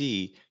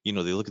IVC, they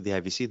look at the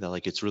IVC, they're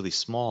like, it's really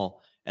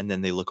small. And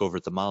then they look over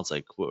at the models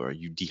like, well, are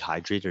you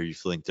dehydrated? Are you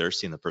feeling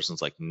thirsty? And the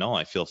person's like, no,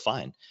 I feel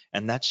fine.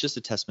 And that's just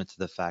a testament to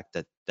the fact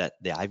that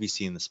the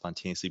IVC in the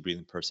spontaneously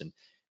breathing person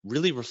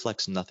really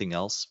reflects nothing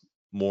else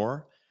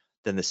more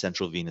than the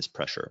central venous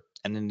pressure.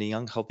 And in a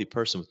young, healthy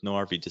person with no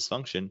RV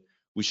dysfunction,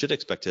 we should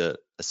expect a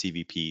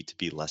CVP to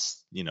be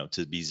less,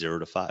 to be 0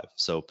 to 5.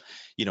 So,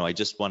 I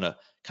just want to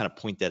kind of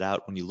point that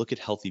out. When you look at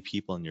healthy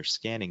people and you're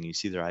scanning and you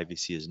see their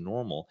IVC is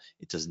normal,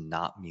 it does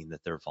not mean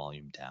that they're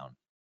volume down.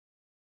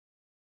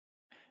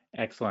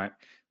 Excellent.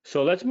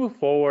 So let's move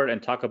forward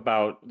and talk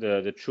about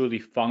the truly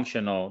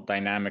functional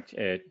dynamic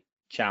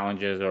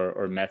challenges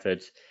or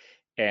methods.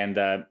 And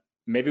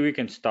maybe we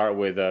can start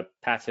with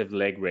passive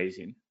leg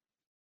raising.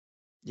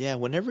 Yeah,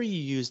 whenever you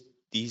use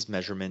these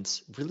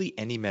measurements, really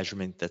any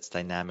measurement that's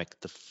dynamic,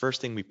 the first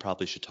thing we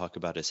probably should talk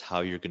about is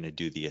how you're going to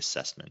do the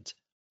assessment.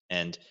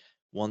 And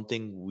one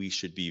thing we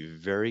should be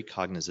very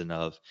cognizant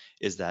of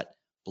is that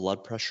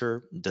blood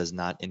pressure does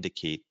not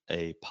indicate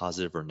a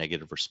positive or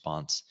negative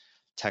response.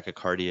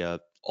 Tachycardia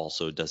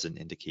also doesn't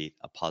indicate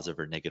a positive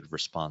or negative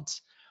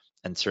response.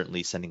 And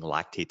certainly sending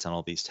lactates on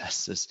all these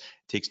tests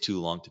takes too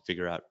long to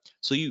figure out.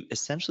 So you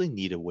essentially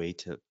need a way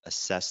to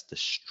assess the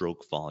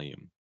stroke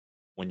volume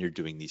when you're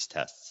doing these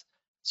tests.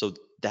 So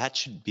that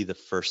should be the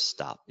first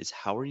stop, is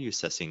how are you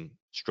assessing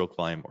stroke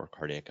volume or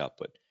cardiac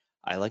output?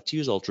 I like to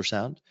use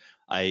ultrasound.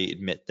 I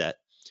admit that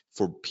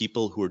for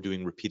people who are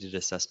doing repeated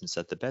assessments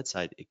at the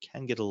bedside, it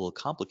can get a little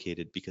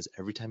complicated, because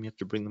every time you have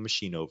to bring the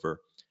machine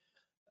over,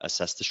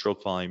 assess the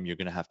stroke volume, you're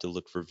going to have to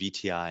look for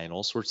VTI and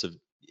all sorts of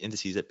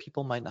indices that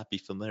people might not be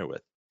familiar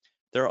with.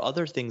 There are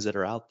other things that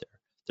are out there.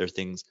 There are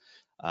things,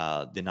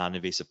 the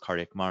non-invasive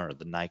cardiac monitor,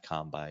 the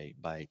NICOM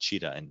by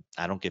Cheetah, and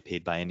I don't get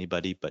paid by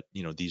anybody, but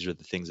these are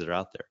the things that are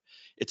out there.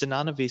 It's a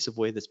non-invasive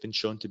way that's been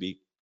shown to be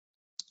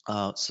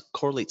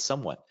correlate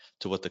somewhat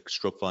to what the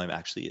stroke volume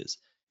actually is.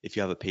 If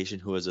you have a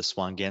patient who has a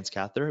Swan-Ganz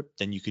catheter,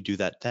 then you could do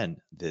that then.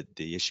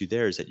 The issue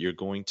there is that you're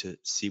going to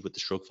see what the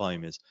stroke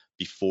volume is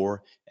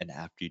before and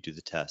after you do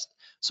the test.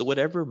 So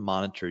whatever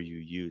monitor you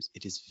use,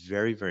 it is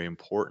very, very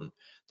important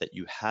that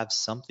you have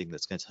something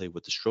that's going to tell you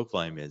what the stroke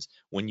volume is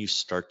when you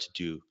start to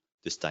do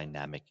this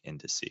dynamic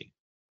indice.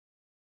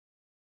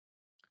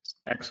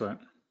 Excellent.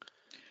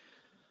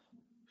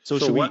 So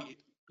should we?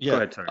 Yeah. Go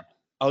ahead, sorry.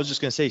 I was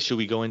just going to say, should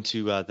we go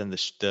into then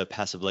the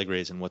passive leg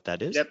raise and what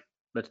that is? Yep.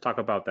 Let's talk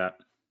about that.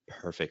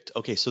 Perfect.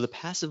 Okay, so the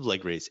passive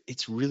leg raise,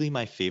 it's really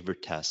my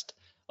favorite test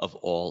of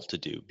all to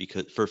do,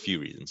 because for a few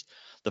reasons.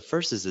 The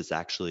first is it's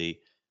actually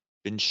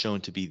been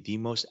shown to be the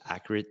most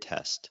accurate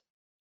test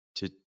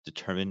to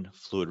determine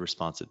fluid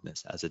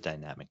responsiveness as a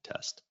dynamic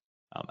test.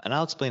 And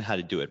I'll explain how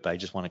to do it, but I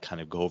just want to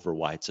kind of go over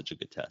why it's such a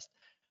good test.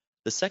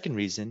 The second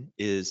reason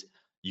is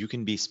you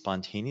can be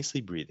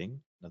spontaneously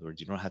breathing. In other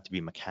words, you don't have to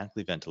be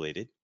mechanically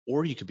ventilated,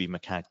 or you could be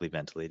mechanically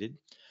ventilated.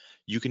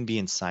 You can be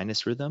in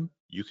sinus rhythm.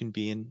 You can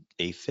be in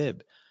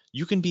AFib.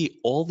 You can be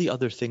all the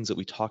other things that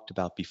we talked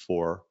about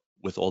before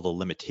with all the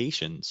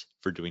limitations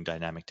for doing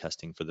dynamic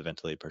testing for the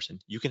ventilated person.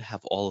 You can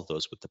have all of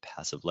those with the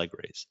passive leg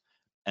raise.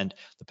 And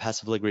the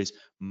passive leg raise,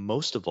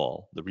 most of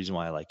all, the reason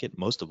why I like it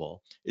most of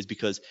all is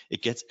because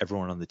it gets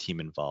everyone on the team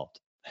involved.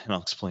 And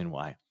I'll explain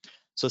why.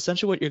 So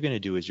essentially what you're going to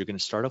do is you're going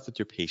to start off with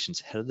your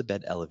patient's head of the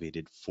bed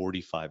elevated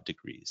 45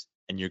 degrees.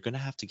 And you're going to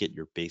have to get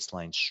your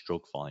baseline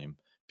stroke volume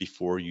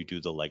before you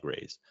do the leg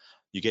raise.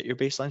 You get your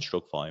baseline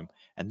stroke volume,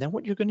 and then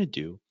what you're going to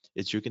do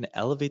is you're going to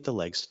elevate the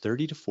legs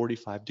 30 to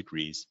 45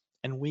 degrees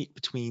and wait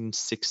between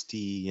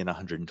 60 and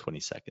 120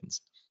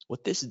 seconds.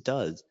 What this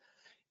does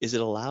is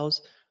it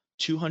allows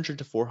 200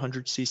 to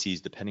 400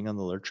 cc's, depending on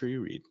the literature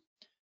you read,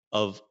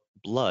 of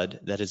blood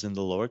that is in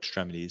the lower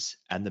extremities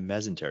and the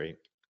mesentery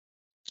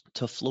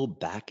to flow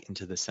back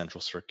into the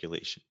central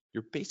circulation.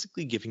 You're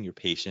basically giving your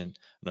patient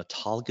an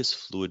autologous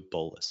fluid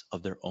bolus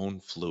of their own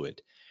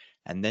fluid.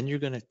 And then you're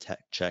going to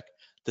check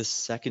the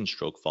second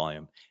stroke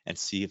volume and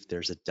see if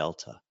there's a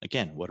delta.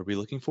 Again, what are we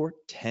looking for?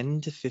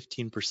 10 to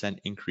 15%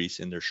 increase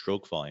in their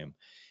stroke volume.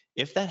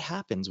 If that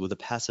happens with a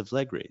passive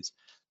leg raise,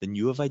 then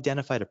you have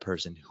identified a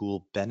person who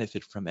will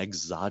benefit from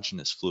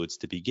exogenous fluids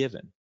to be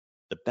given.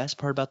 The best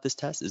part about this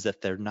test is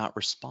that they're not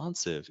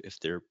responsive if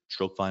their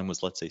stroke volume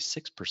was, let's say,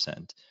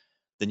 6%.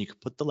 Then you can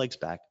put the legs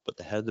back, put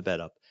the head of the bed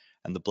up,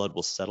 and the blood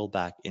will settle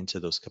back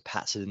into those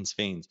capacitance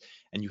veins.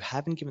 And you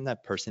haven't given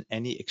that person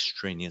any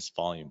extraneous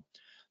volume.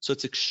 So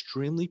it's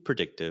extremely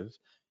predictive,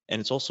 and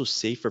it's also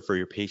safer for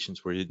your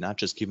patients where you're not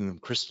just giving them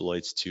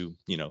crystalloids to,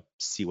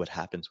 see what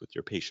happens with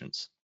your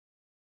patients.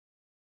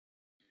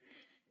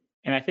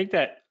 And I think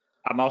that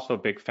I'm also a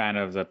big fan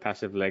of the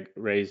passive leg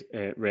raise,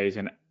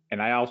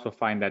 and I also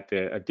find that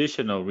the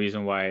additional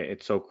reason why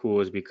it's so cool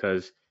is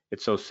because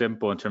it's so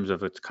simple in terms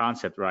of its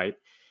concept, right?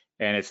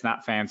 And it's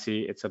not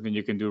fancy. It's something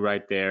you can do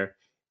right there,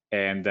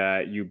 and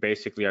you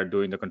basically are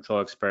doing the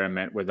control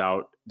experiment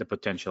without the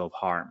potential of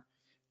harm,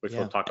 which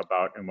we'll talk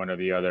about in one of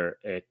the other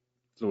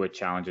fluid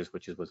challenges,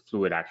 which is with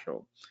Fluid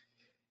Actual.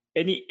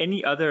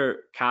 Any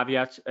other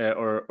caveats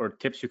or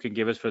tips you can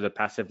give us for the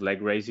passive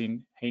leg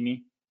raising,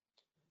 Haney?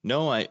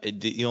 No,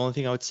 the only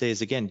thing I would say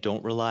is, again,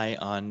 don't rely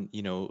on,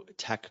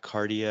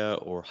 tachycardia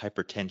or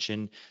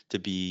hypertension to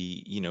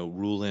be,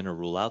 rule in or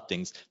rule out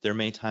things. There are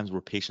many times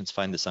where patients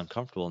find this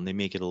uncomfortable and they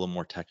may get a little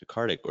more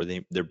tachycardic, or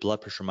their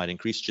blood pressure might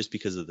increase just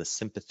because of the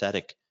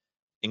sympathetic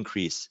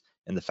increase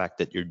in the fact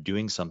that you're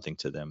doing something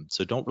to them.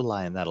 So don't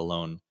rely on that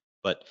alone.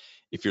 But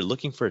if you're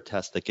looking for a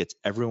test that gets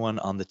everyone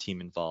on the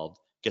team involved,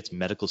 gets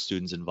medical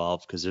students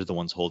involved because they're the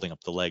ones holding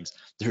up the legs,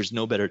 there's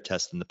no better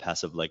test than the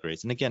passive leg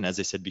raise. And again, as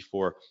I said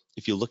before,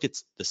 if you look at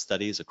the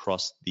studies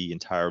across the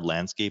entire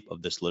landscape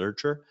of this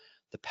literature,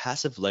 the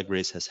passive leg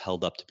raise has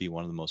held up to be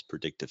one of the most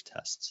predictive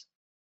tests.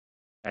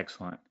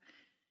 Excellent.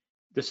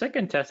 The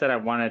second test that I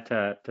wanted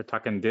to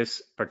talk in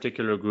this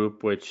particular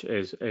group, which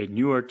is a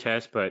newer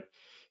test, but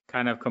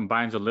kind of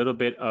combines a little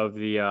bit of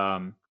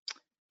the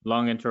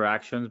lung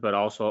interactions, but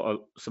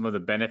also some of the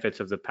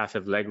benefits of the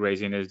passive leg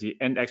raising, is the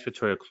end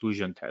expiratory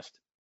occlusion test.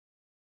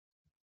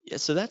 Yeah,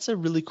 so that's a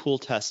really cool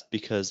test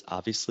because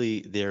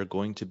obviously they're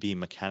going to be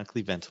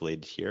mechanically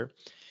ventilated here.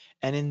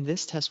 And in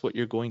this test, what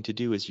you're going to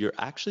do is you're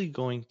actually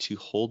going to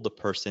hold the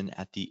person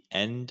at the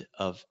end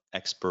of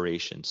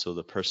expiration. So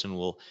the person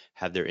will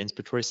have their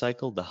inspiratory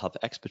cycle, they'll have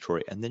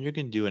expiratory, and then you're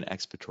going to do an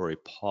expiratory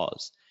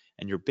pause.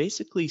 And you're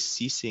basically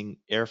ceasing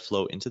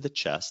airflow into the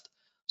chest.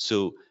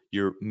 So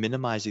you're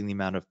minimizing the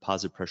amount of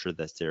positive pressure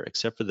that's there,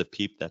 except for the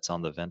PEEP that's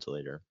on the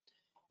ventilator.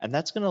 And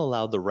that's going to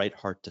allow the right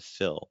heart to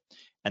fill.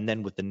 And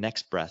then with the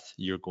next breath,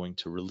 you're going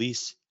to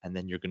release, and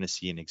then you're going to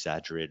see an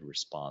exaggerated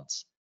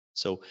response.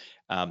 So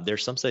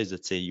there's some studies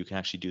that say you can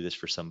actually do this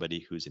for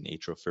somebody who's in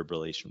atrial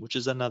fibrillation, which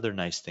is another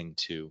nice thing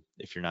too,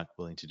 if you're not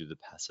willing to do the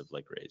passive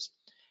leg raise.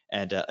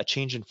 And a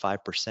change in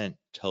 5%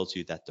 tells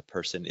you that the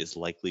person is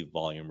likely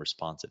volume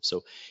responsive.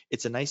 So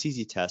it's a nice,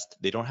 easy test.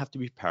 They don't have to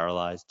be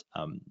paralyzed.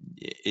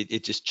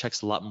 It just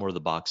checks a lot more of the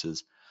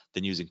boxes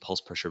than using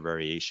pulse pressure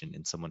variation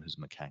in someone who's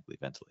mechanically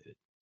ventilated.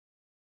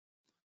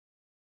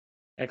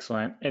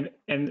 Excellent.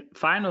 And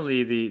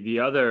finally, the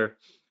other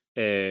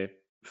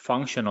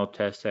functional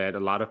tests that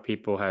a lot of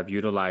people have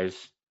utilized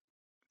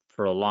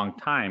for a long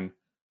time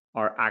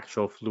are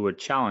actual fluid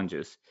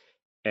challenges.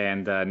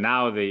 And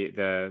now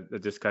the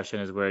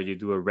discussion is where you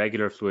do a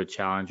regular fluid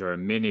challenge or a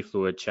mini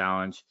fluid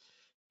challenge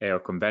or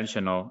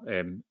conventional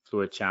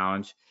fluid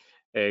challenge.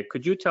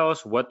 Could you tell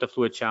us what the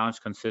fluid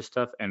challenge consists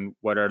of and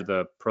what are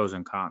the pros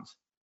and cons?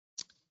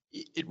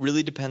 It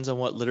really depends on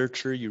what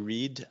literature you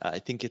read. I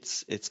think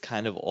it's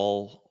kind of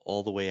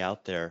all the way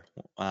out there.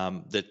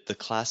 The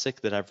classic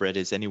that I've read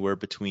is anywhere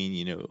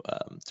between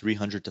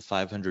 300 to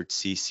 500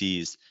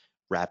 cc's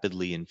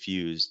rapidly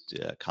infused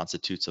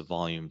constitutes a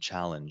volume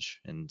challenge.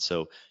 And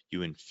so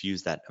you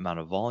infuse that amount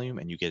of volume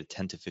and you get a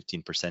 10 to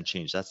 15%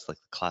 change. That's like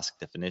the classic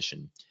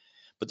definition.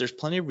 But there's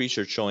plenty of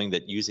research showing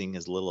that using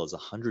as little as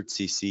 100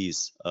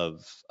 cc's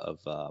of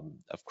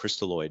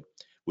crystalloid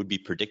would be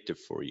predictive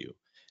for you.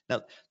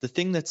 Now, the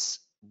thing that's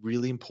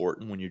really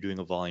important when you're doing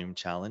a volume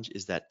challenge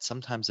is that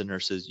sometimes the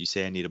nurses, you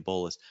say I need a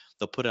bolus,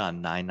 they'll put it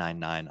on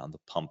 999 on the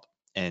pump.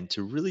 And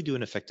to really do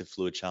an effective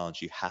fluid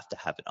challenge, you have to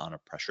have it on a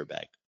pressure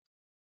bag.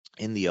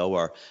 In the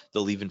OR,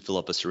 they'll even fill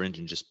up a syringe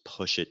and just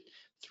push it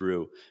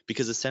through,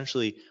 because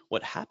essentially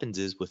what happens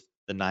is with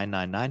the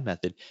 999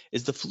 method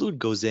is the fluid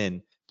goes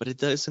in, but it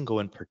doesn't go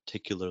in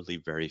particularly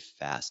very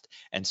fast.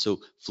 And so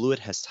fluid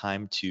has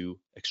time to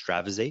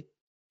extravasate,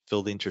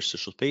 fill the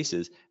interstitial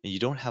spaces, and you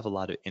don't have a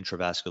lot of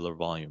intravascular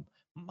volume.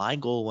 My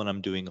goal when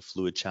I'm doing a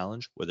fluid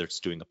challenge, whether it's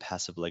doing a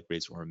passive leg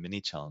raise or a mini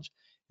challenge,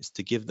 is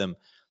to give them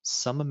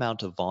some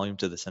amount of volume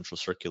to the central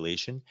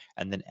circulation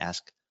and then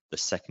ask the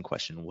second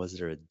question, was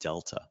there a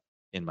delta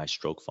in my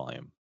stroke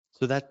volume?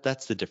 So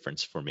that's the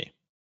difference for me.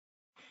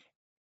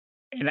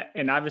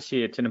 And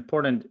obviously, it's an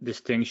important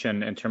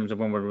distinction in terms of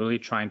when we're really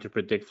trying to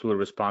predict fluid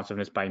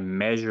responsiveness by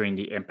measuring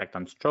the impact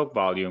on stroke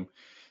volume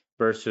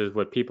versus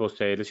what people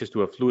say, let's just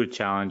do a fluid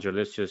challenge or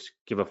let's just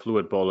give a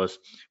fluid bolus,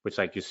 which,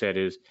 like you said,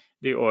 is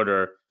the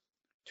order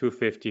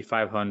 250,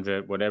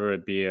 500, whatever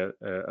it be,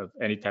 of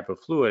any type of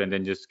fluid, and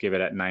then just give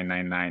it at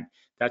 999.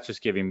 That's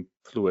just giving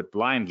fluid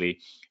blindly.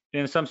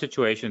 And in some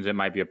situations, it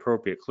might be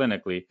appropriate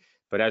clinically,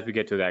 but as we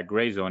get to that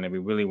gray zone and we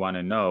really want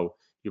to know,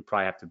 you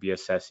probably have to be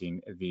assessing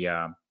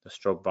the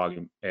stroke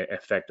volume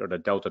effect or the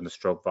delta in the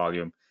stroke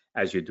volume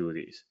as you do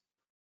these.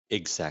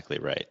 Exactly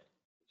right.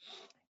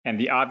 And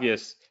the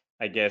obvious,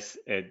 I guess,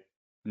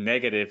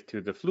 negative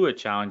to the fluid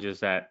challenge is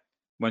that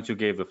once you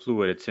gave the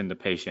fluid, it's in the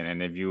patient.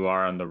 And if you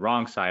are on the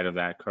wrong side of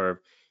that curve,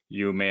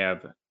 you may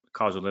have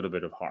caused a little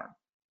bit of harm.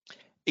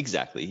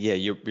 Exactly. Yeah,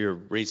 you're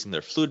raising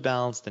their fluid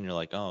balance, then you're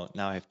like, oh,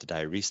 now I have to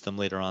diurese them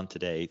later on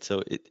today.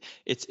 So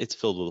it's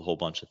filled with a whole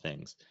bunch of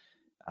things.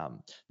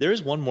 There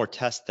is one more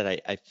test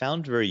that I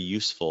found very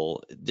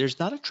useful. There's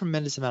not a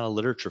tremendous amount of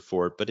literature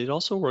for it, but it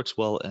also works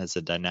well as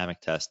a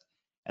dynamic test,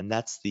 and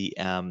that's the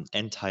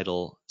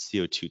end-tidal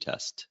CO2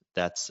 test.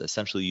 That's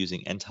essentially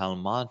using end-tidal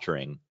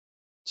monitoring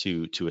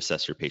to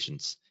assess your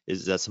patients.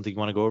 Is that something you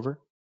want to go over?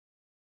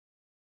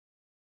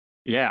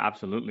 Yeah,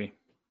 absolutely.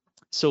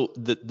 So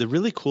the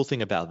really cool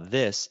thing about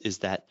this is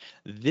that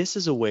this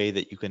is a way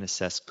that you can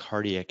assess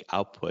cardiac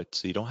output.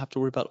 So you don't have to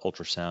worry about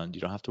ultrasound.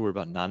 You don't have to worry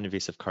about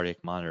non-invasive cardiac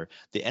monitor.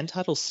 The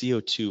end-tidal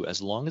CO2,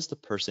 as long as the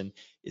person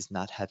is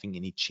not having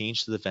any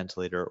change to the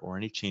ventilator or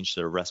any change to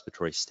their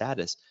respiratory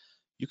status,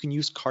 you can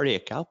use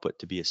cardiac output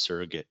to be a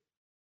surrogate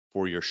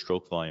for your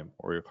stroke volume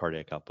or your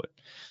cardiac output.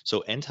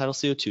 So end-tidal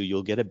CO2,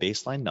 you'll get a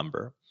baseline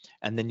number,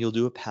 and then you'll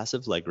do a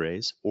passive leg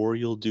raise, or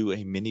you'll do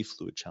a mini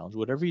fluid challenge,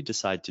 whatever you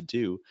decide to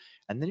do.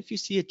 And then if you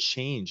see a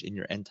change in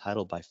your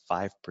end-tidal by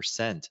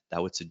 5%,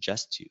 that would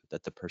suggest to you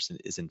that the person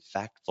is in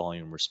fact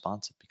volume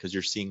responsive because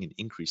you're seeing an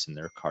increase in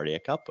their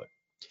cardiac output.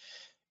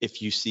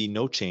 If you see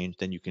no change,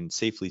 then you can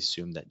safely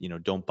assume that,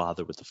 don't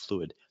bother with the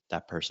fluid.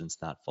 That person's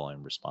not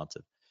volume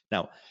responsive.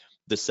 Now,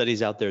 the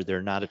studies out there,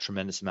 they're not a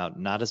tremendous amount,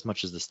 not as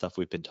much as the stuff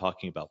we've been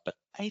talking about. But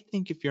I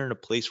think if you're in a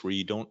place where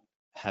you don't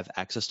have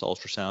access to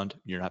ultrasound,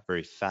 you're not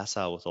very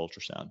facile with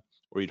ultrasound,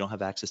 or you don't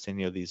have access to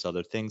any of these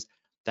other things,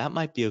 that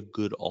might be a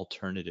good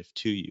alternative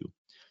to you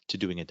to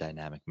doing a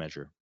dynamic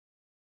measure.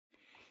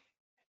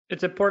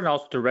 It's important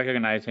also to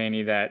recognize,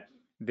 Haney, that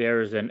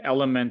there's an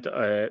element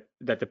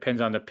that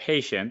depends on the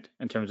patient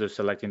in terms of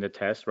selecting the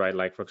test, right?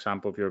 Like, for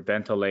example, if you're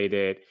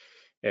ventilated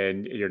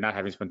and you're not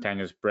having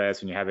spontaneous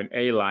breaths and you have an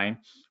A-line,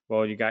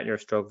 well, you got your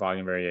stroke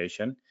volume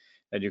variation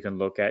that you can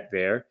look at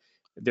there.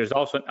 There's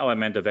also an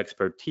element of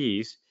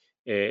expertise.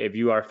 If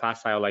you are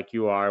facile like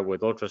you are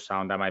with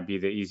ultrasound, that might be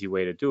the easy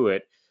way to do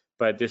it.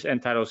 But this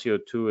end-tidal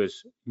CO2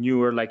 is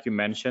newer, like you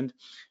mentioned.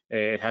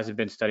 It hasn't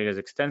been studied as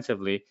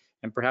extensively,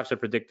 and perhaps the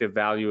predictive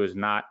value is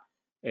not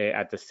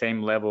at the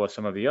same level as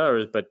some of the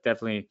others, but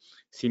definitely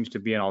seems to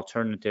be an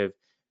alternative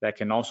that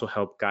can also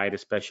help guide,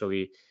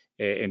 especially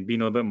in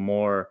being a little bit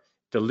more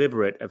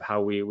deliberate of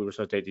how we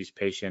resuscitate these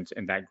patients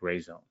in that gray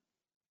zone.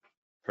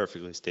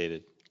 Perfectly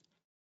stated.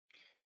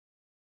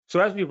 So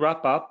as we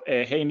wrap up,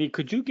 Haney,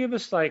 could you give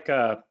us like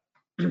a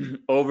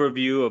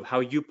overview of how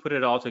you put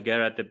it all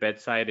together at the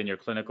bedside in your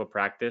clinical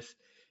practice?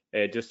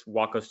 Just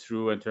walk us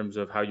through in terms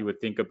of how you would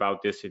think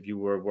about this if you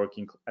were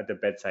working at the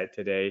bedside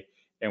today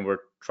and we're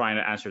trying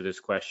to answer this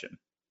question.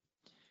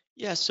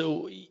 Yeah,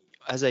 so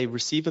as I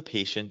receive a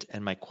patient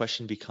and my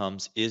question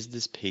becomes, is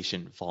this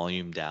patient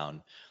volume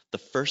down? The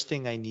first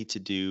thing I need to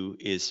do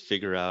is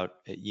figure out,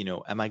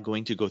 am I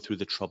going to go through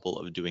the trouble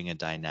of doing a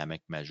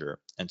dynamic measure?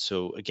 And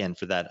so again,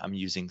 for that, I'm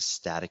using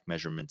static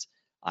measurements.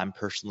 I'm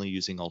personally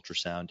using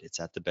ultrasound.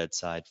 It's at the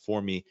bedside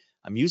for me.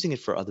 I'm using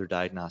it for other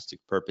diagnostic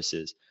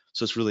purposes,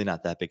 so it's really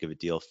not that big of a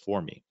deal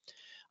for me.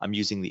 I'm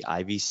using the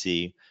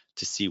IVC.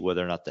 to see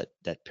whether or not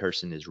that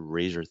person is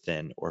razor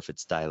thin or if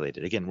it's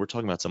dilated. Again, we're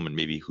talking about someone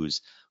maybe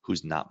who's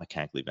not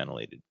mechanically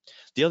ventilated.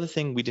 The other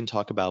thing we didn't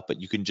talk about, but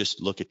you can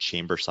just look at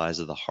chamber size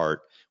of the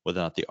heart, whether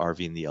or not the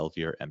RV and the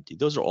LV are empty.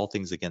 Those are all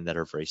things, again, that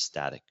are very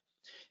static.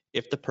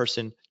 If the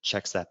person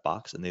checks that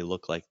box and they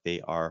look like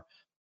they are,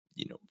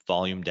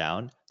 volume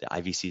down, the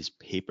IVC is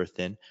paper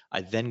thin,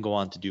 I then go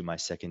on to do my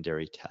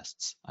secondary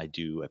tests. I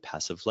do a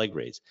passive leg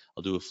raise.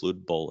 I'll do a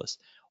fluid bolus,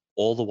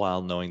 all the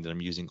while knowing that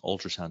I'm using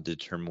ultrasound to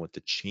determine what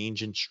the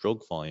change in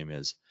stroke volume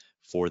is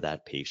for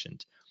that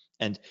patient.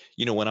 And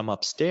when I'm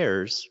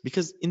upstairs,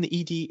 because in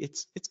the ED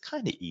it's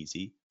kind of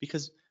easy,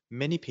 because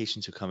many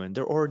patients who come in,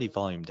 they're already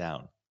volume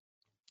down.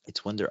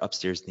 It's when they're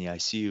upstairs in the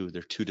ICU,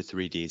 they're 2 to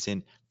 3 days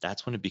in,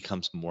 that's when it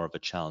becomes more of a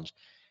challenge.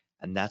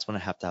 And that's when I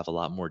have to have a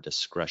lot more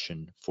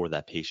discretion for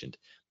that patient.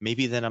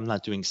 Maybe then I'm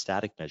not doing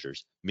static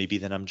measures. Maybe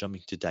then I'm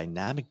jumping to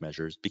dynamic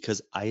measures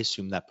because I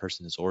assume that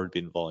person has already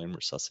been volume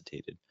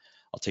resuscitated.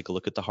 I'll take a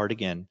look at the heart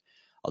again.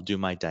 I'll do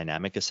my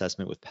dynamic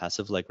assessment with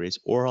passive leg raise,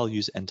 or I'll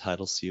use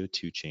end-tidal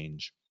CO2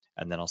 change,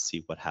 and then I'll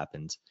see what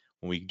happens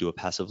when we do a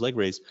passive leg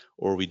raise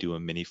or we do a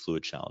mini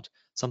fluid challenge.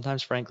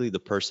 Sometimes, frankly, the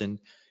person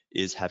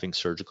is having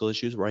surgical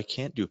issues where I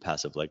can't do a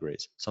passive leg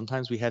raise.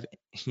 Sometimes we have,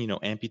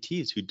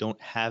 amputees who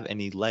don't have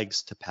any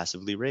legs to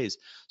passively raise.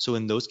 So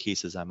in those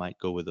cases, I might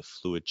go with a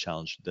fluid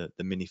challenge, the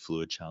mini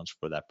fluid challenge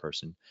for that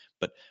person.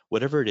 But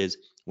whatever it is,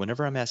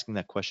 whenever I'm asking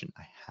that question,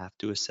 I have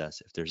to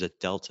assess if there's a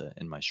delta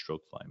in my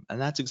stroke volume.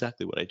 And that's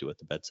exactly what I do at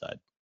the bedside.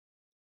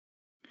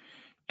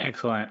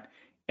 Excellent.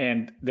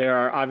 And there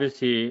are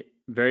obviously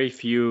very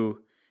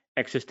few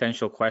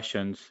existential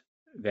questions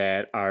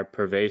that are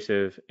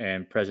pervasive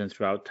and present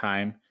throughout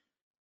time.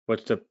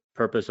 What's the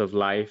purpose of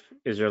life?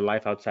 Is there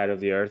life outside of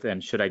the earth?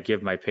 And should I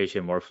give my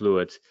patient more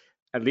fluids?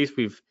 At least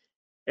we've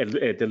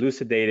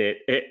elucidated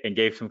it and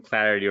gave some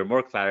clarity or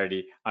more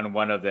clarity on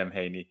one of them,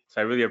 Haney.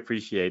 So I really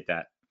appreciate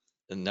that.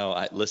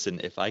 No, listen,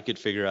 if I could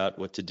figure out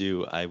what to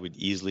do, I would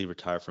easily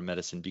retire from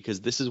medicine,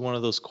 because this is one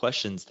of those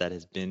questions that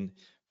has been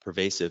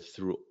pervasive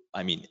through,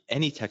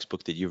 any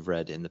textbook that you've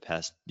read in the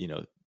past,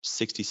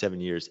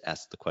 67 years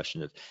asks the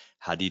question of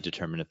how do you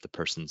determine if the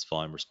person's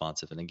volume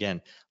responsive? And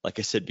again, like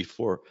I said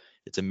before,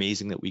 it's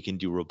amazing that we can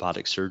do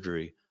robotic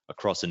surgery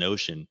across an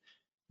ocean.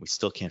 We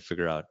still can't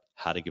figure out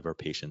how to give our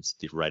patients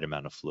the right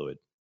amount of fluid.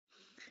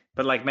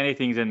 But like many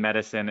things in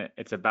medicine,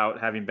 it's about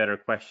having better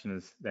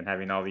questions than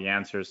having all the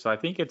answers. So I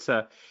think it's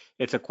a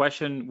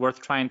question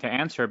worth trying to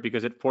answer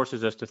because it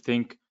forces us to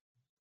think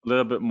a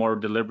little bit more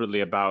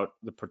deliberately about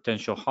the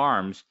potential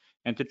harms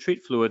and to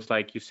treat fluids,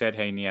 like you said,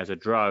 Haney, as a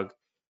drug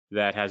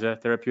that has a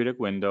therapeutic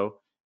window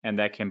and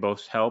that can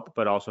both help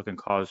but also can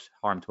cause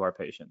harm to our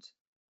patients.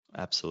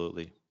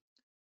 Absolutely.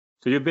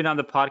 So you've been on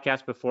the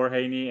podcast before,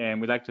 Haney,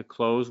 and we'd like to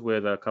close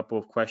with a couple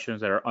of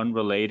questions that are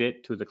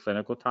unrelated to the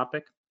clinical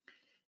topic.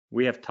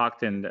 We have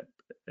talked in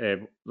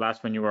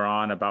last when you were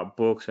on about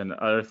books and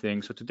other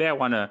things. So today I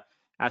want to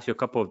ask you a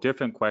couple of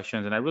different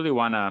questions, and I really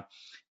want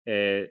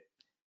to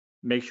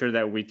make sure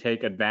that we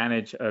take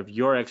advantage of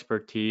your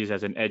expertise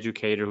as an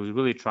educator who's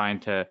really trying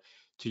to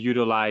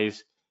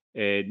utilize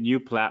new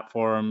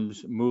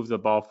platforms, move the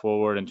ball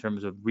forward in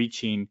terms of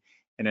reaching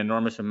an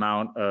enormous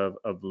amount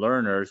of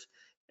learners,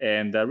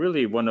 and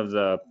really one of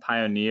the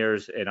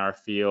pioneers in our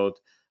field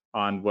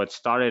on what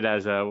started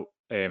as a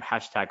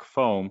hashtag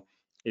foam.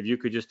 If you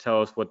could just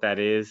tell us what that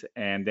is,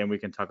 and then we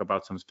can talk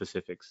about some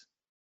specifics.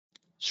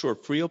 Sure.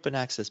 Free open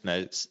access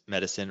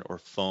medicine, or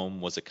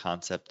foam, was a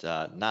concept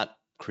not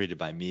created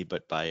by me,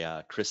 but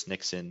by Chris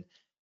Nixon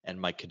and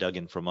Mike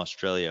Cadogan from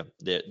Australia.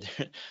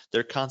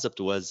 Their concept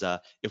was,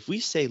 if we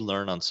say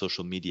learn on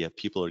social media,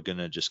 people are going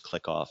to just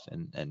click off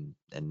and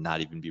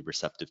not even be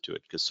receptive to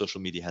it, because social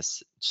media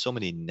has so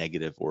many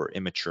negative or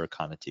immature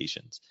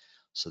connotations.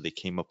 So they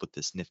came up with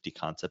this nifty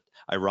concept,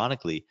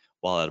 ironically,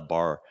 while at a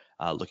bar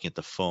looking at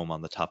the foam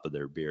on the top of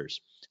their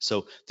beers.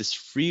 So this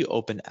free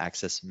open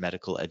access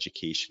medical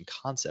education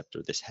concept,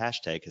 or this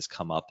hashtag, has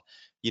come up,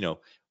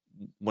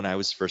 when I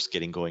was first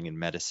getting going in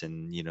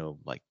medicine,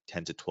 like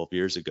 10 to 12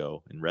 years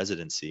ago in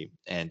residency.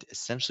 And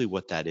essentially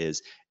what that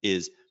is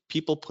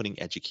people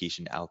putting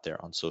education out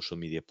there on social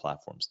media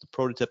platforms. The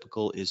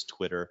prototypical is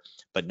Twitter,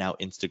 but now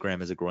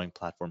Instagram is a growing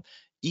platform.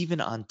 Even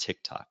on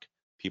TikTok,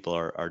 people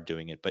are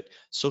doing it. But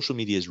social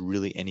media is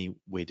really any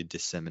way to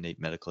disseminate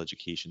medical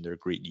education. There are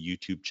great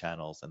YouTube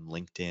channels and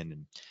LinkedIn,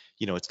 and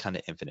it's kind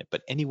of infinite.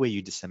 But any way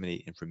you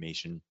disseminate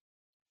information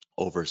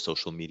over a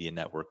social media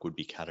network would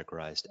be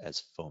categorized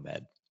as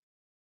FOAMed.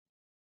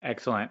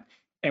 Excellent.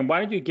 And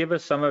why don't you give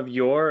us some of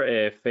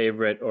your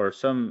favorite or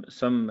some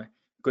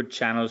good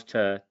channels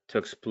to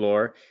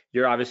explore?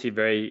 You're obviously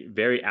very,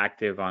 very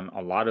active on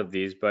a lot of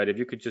these, but if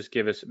you could just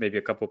give us maybe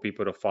a couple of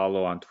people to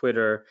follow on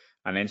Twitter,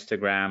 on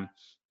Instagram,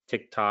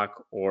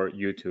 TikTok, or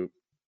YouTube.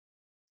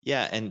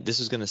 Yeah, and this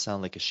is going to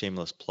sound like a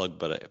shameless plug,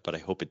 but I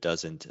hope it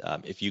doesn't.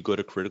 If you go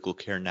to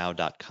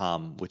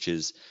criticalcarenow.com, which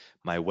is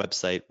my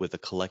website with a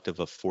collective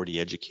of 40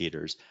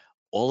 educators,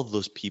 all of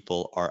those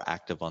people are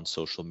active on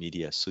social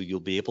media. So you'll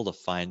be able to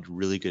find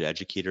really good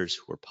educators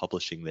who are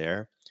publishing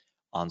there.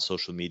 on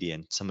social media.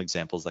 And some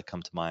examples that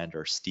come to mind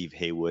are Steve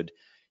Haywood.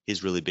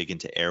 He's really big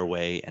into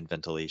airway and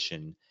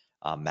ventilation.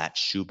 Matt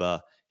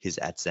Shuba, he's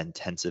at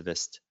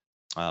Zentensivist.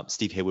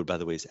 Steve Haywood, by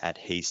the way, is at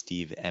Hey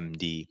Steve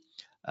MD.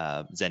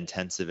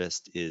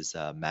 Zentensivist is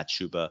Matt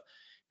Shuba,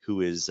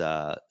 who is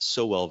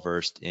so well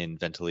versed in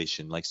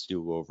ventilation, likes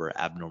to go over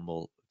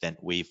abnormal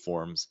vent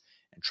waveforms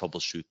and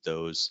troubleshoot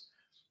those.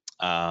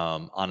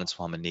 Anand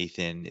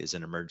Swaminathan is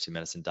an emergency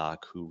medicine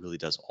doc who really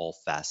does all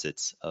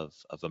facets of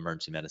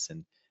emergency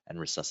medicine and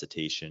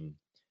resuscitation.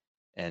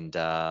 And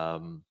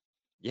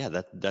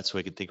yeah, that's what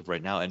I can think of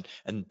right now.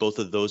 And both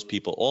of those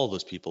people, all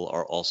those people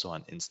are also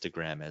on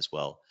Instagram as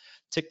well.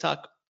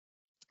 TikTok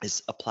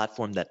is a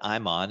platform that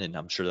I'm on, and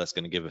I'm sure that's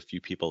going to give a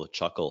few people a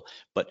chuckle,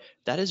 but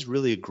that is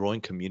really a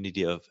growing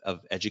community of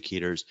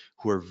educators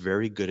who are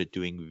very good at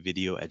doing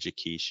video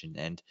education.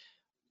 And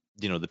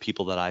the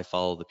people that I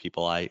follow, the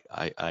people I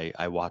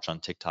watch on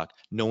TikTok,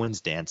 no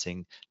one's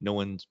dancing, no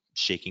one's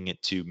shaking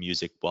it to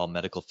music while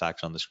medical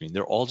facts on the screen.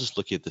 They're all just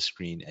looking at the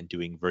screen and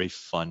doing very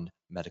fun,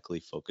 medically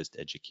focused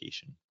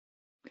education.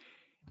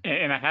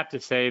 And I have to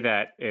say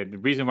that the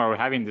reason why we're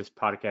having this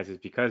podcast is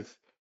because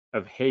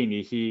of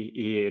Haney.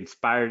 He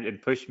inspired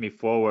and pushed me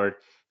forward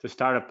to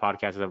start a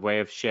podcast as a way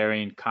of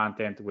sharing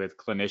content with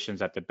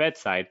clinicians at the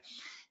bedside.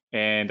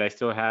 And I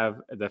still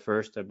have the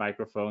first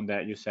microphone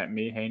that you sent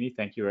me, Haney.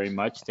 Thank you very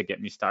much to get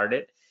me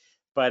started.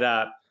 But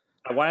I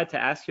wanted to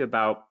ask you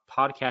about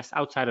podcasts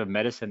outside of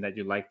medicine that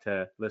you like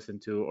to listen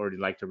to or you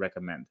like to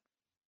recommend.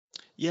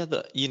 Yeah,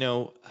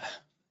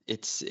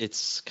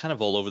 it's kind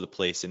of all over the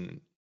place,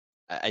 and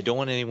I don't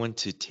want anyone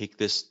to take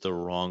this the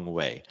wrong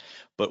way,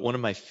 but one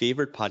of my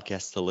favorite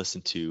podcasts to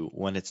listen to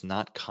when it's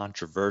not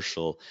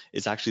controversial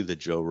is actually the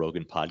Joe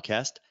Rogan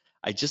podcast.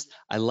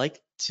 I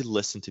like to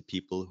listen to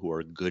people who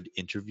are good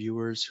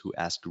interviewers, who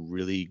ask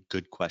really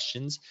good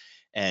questions.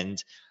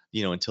 And,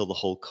 until the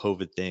whole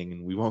COVID thing,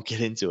 and we won't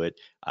get into it,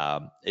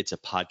 it's a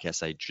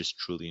podcast I just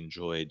truly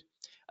enjoyed.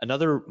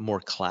 Another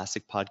more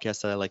classic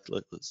podcast that I like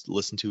to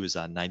listen to is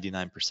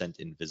 99%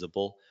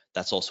 Invisible.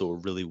 That's also a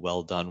really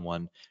well done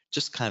one,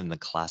 just kind of in the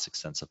classic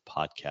sense of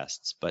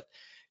podcasts. But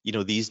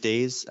these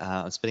days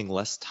I'm spending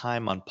less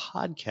time on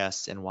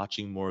podcasts and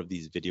watching more of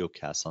these video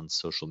casts on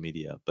social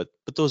media. But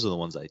those are the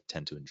ones I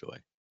tend to enjoy.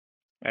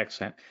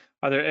 Excellent.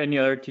 Are there any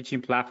other teaching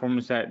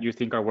platforms that you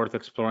think are worth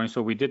exploring?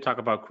 So we did talk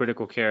about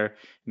critical care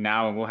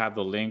now, and we'll have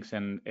the links.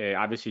 And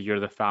obviously, you're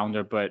the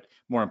founder, but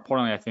more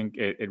importantly, I think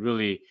it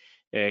really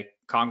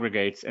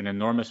congregates an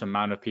enormous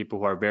amount of people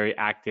who are very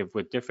active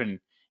with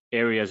different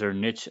areas or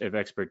niche of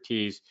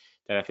expertise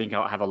that I think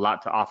have a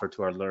lot to offer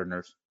to our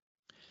learners.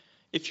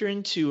 If you're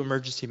into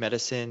emergency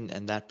medicine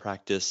and that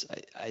practice,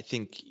 I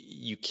think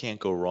you can't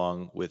go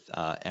wrong with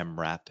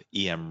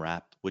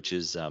EMRAP, which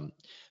is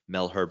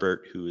Mel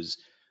Herbert, who's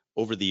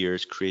over the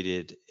years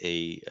created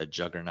a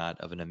juggernaut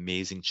of an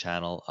amazing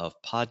channel of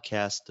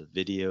podcasts, of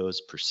videos,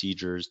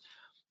 procedures.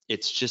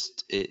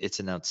 It's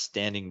an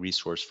outstanding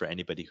resource for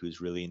anybody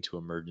who's really into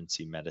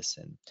emergency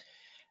medicine.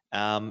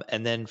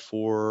 And then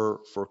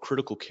for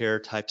critical care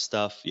type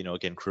stuff,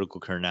 again,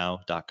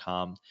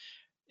 criticalcarenow.com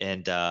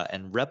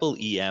and Rebel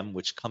EM,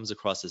 which comes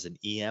across as an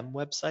EM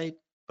website,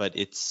 but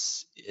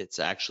it's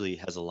actually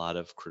has a lot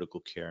of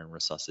critical care and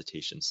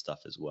resuscitation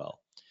stuff as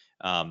well.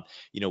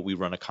 We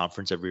run a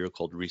conference every year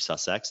called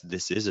ResusX.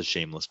 This is a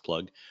shameless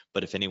plug,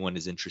 but if anyone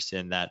is interested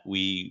in that,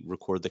 we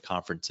record the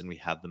conference and we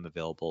have them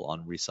available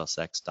on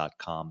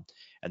resusx.com.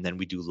 And then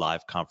we do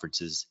live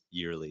conferences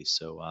yearly.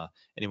 So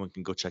anyone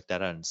can go check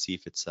that out and see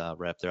if it's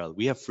right up there.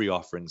 We have free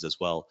offerings as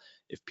well.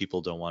 If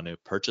people don't want to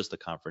purchase the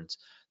conference,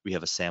 we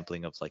have a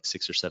sampling of like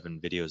 6 or 7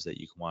 videos that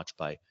you can watch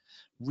by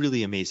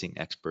really amazing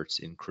experts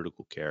in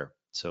critical care.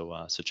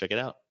 So check it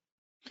out.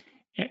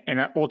 And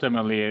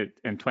ultimately,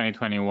 in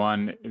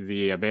 2021,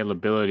 the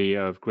availability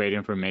of great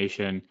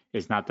information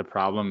is not the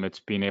problem. It's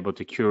being able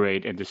to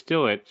curate and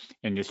distill it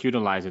and just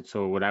utilize it.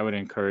 So what I would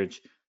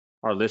encourage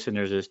our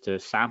listeners is to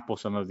sample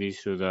some of these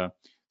through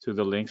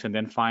the links and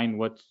then find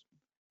what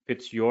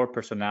fits your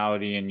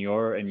personality and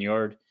your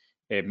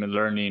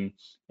learning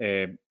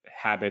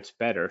habits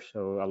better.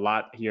 So a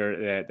lot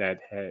here that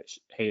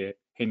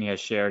Haney has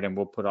shared, and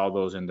we'll put all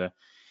those in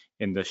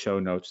the show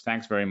notes.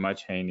 Thanks very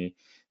much, Haney.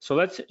 So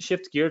let's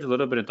shift gears a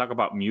little bit and talk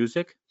about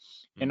music.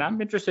 And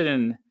I'm interested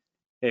in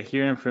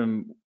hearing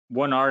from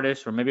one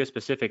artist or maybe a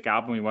specific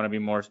album. You want to be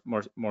more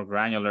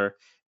granular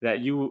that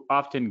you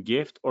often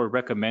gift or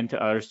recommend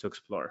to others to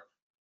explore.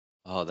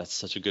 Oh, that's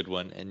such a good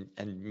one.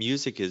 And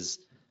music is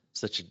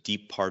such a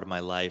deep part of my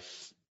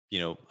life.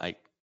 I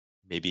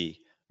maybe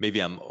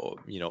I'm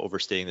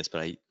overstating this,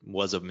 but I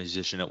was a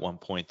musician at one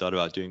point, thought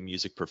about doing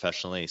music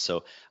professionally.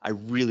 So I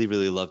really,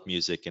 really love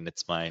music, and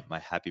it's my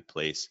happy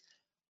place.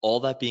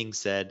 All that being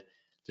said,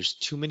 there's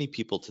too many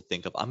people to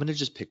think of. I'm going to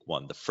just pick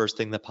one. The first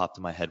thing that popped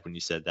in my head when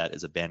you said that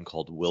is a band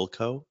called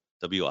Wilco,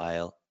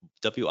 Wilco.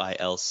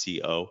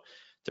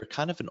 They're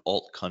kind of an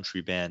alt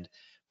country band,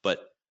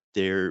 but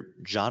they're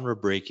genre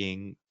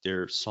breaking.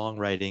 Their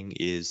songwriting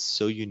is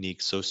so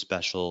unique, so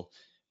special.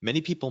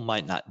 Many people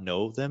might not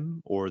know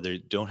them, or they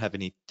don't have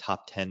any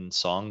top 10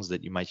 songs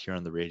that you might hear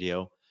on the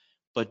radio,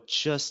 but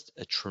just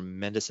a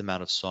tremendous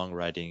amount of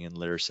songwriting and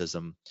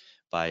lyricism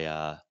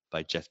by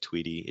Jeff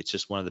Tweedy. It's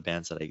just one of the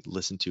bands that I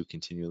listen to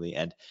continually.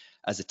 And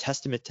as a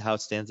testament to how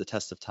it stands the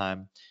test of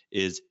time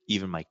is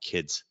even my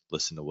kids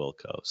listen to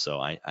Wilco. So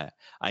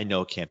I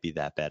know it can't be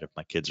that bad if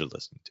my kids are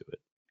listening to it.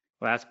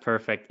 Well, that's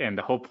perfect. And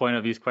the whole point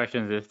of these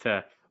questions is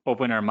to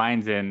open our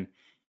minds and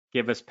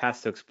give us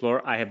paths to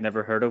explore. I have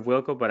never heard of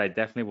Wilco, but I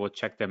definitely will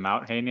check them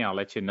out, Haney. I'll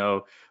let you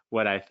know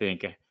what I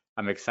think.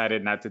 I'm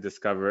excited now to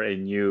discover a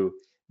new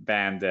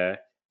band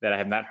that I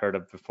have not heard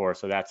of before.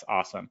 So that's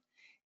awesome.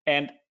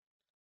 And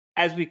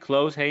as we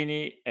close,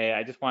 Haney,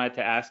 I just wanted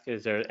to ask,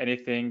 is there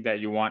anything that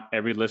you want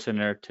every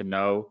listener to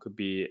know? Could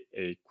be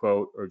a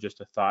quote or just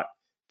a thought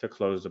to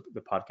close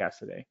the podcast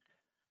today.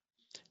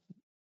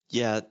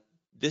 Yeah,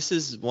 this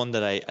is one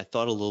that I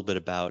thought a little bit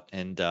about,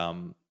 and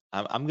I'm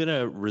going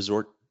to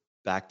resort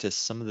back to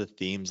some of the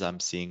themes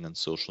I'm seeing on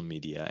social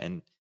media.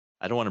 And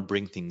I don't want to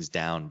bring things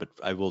down, but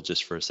I will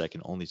just for a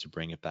second, only to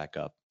bring it back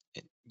up.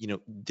 You know,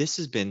 this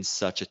has been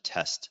such a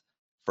test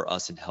for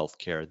us in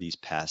healthcare these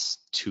past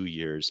 2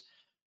 years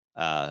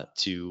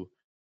to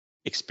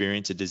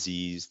experience a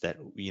disease that,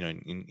 you know,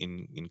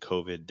 in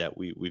COVID that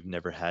we've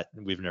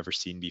never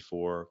seen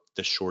before.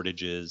 The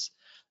shortages,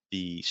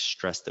 the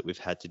stress that we've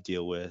had to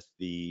deal with,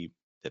 the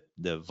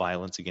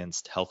violence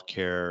against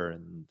healthcare,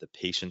 and the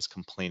patients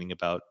complaining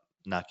about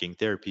not getting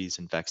therapies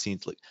and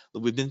vaccines. Like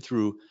we've been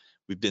through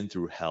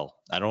hell.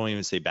 I don't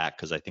even say back,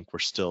 because I think we're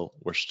still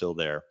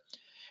there.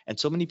 And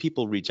so many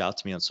people reach out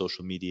to me on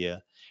social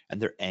media,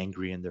 and they're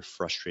angry and they're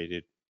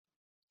frustrated.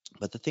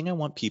 But the thing I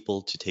want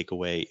people to take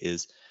away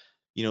is,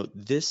 you know,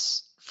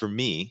 this for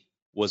me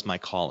was my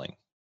calling.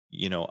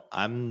 You know,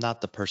 I'm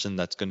not the person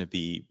that's going to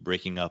be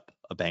breaking up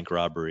a bank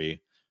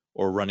robbery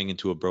or running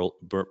into a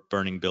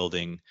burning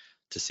building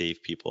to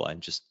save people. I'm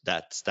just,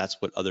 that's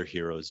what other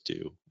heroes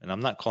do. And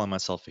I'm not calling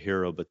myself a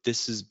hero, but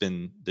this has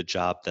been the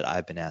job that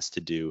I've been asked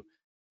to do,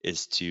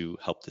 is to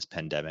help this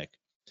pandemic.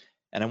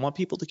 And I want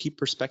people to keep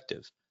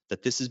perspective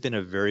that this has been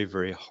a very,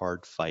 very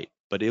hard fight,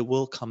 but it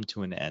will come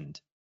to an end.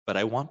 But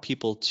I want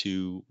people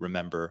to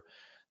remember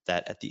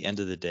that at the end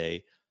of the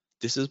day,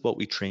 this is what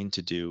we trained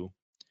to do.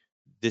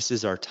 This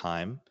is our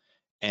time.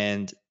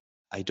 And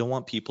I don't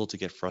want people to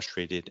get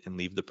frustrated and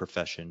leave the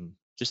profession.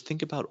 Just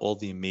think about all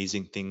the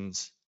amazing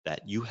things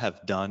that you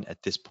have done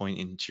at this point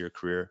into your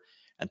career,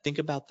 and think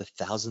about the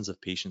thousands of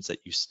patients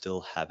that you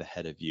still have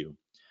ahead of you.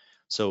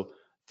 So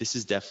this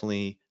is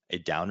definitely a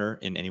downer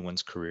in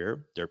anyone's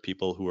career. There are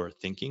people who are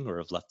thinking or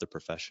have left the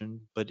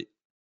profession, but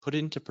put it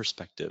into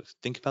perspective.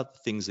 Think about the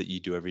things that you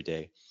do every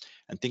day,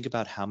 and think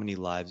about how many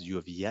lives you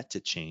have yet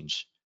to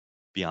change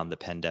beyond the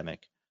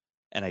pandemic.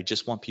 And I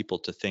just want people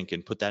to think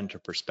and put that into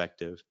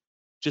perspective,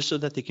 just so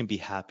that they can be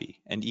happy.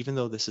 And even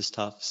though this is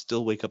tough,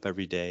 still wake up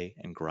every day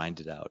and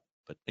grind it out.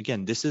 But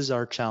again, this is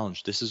our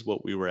challenge. This is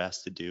what we were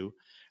asked to do.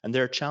 And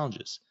there are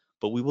challenges,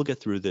 but we will get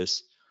through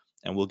this,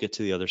 and we'll get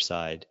to the other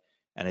side.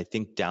 And I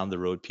think down the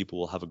road, people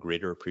will have a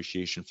greater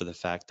appreciation for the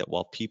fact that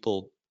while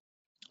people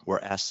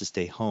were asked to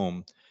stay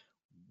home,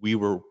 we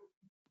were,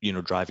 you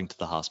know, driving to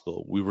the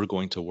hospital, we were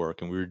going to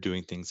work, and we were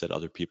doing things that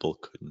other people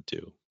couldn't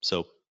do.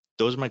 So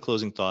those are my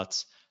closing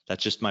thoughts.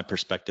 That's just my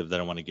perspective that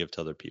I want to give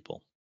to other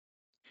people.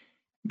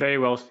 Very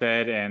well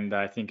said, and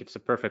I think it's a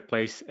perfect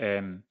place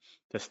to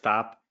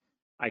stop.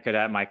 I could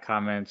add my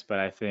comments, but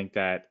I think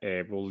that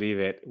we'll leave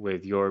it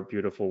with your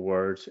beautiful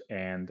words.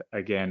 And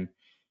again,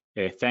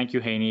 thank you,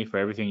 Haney, for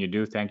everything you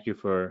do. Thank you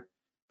for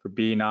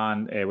being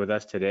on with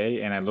us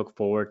today, and I look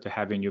forward to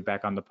having you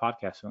back on the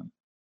podcast soon.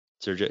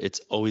 Sergio,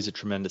 it's always a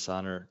tremendous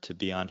honor to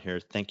be on here.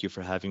 Thank you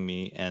for having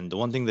me. And the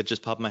one thing that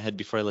just popped in my head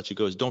before I let you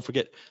go is, don't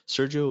forget,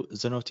 Sergio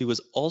Zanotti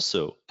was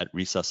also at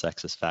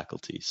Resusc as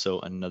faculty. So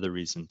another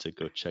reason to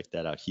go check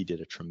that out. He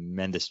did a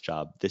tremendous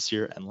job this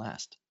year and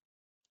last.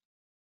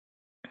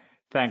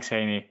 Thanks,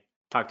 Haney.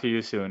 Talk to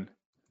you soon.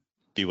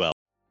 Be well.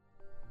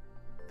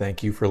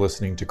 Thank you for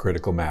listening to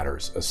Critical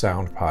Matters, a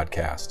sound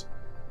podcast.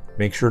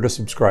 Make sure to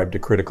subscribe to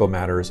Critical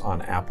Matters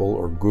on Apple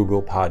or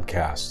Google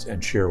Podcasts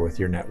and share with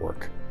your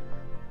network.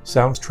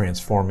 Sound's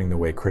transforming the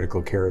way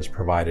critical care is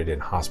provided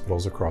in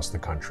hospitals across the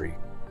country.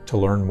 To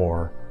learn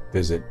more,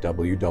 visit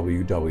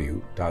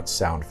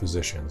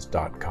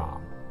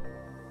www.soundphysicians.com.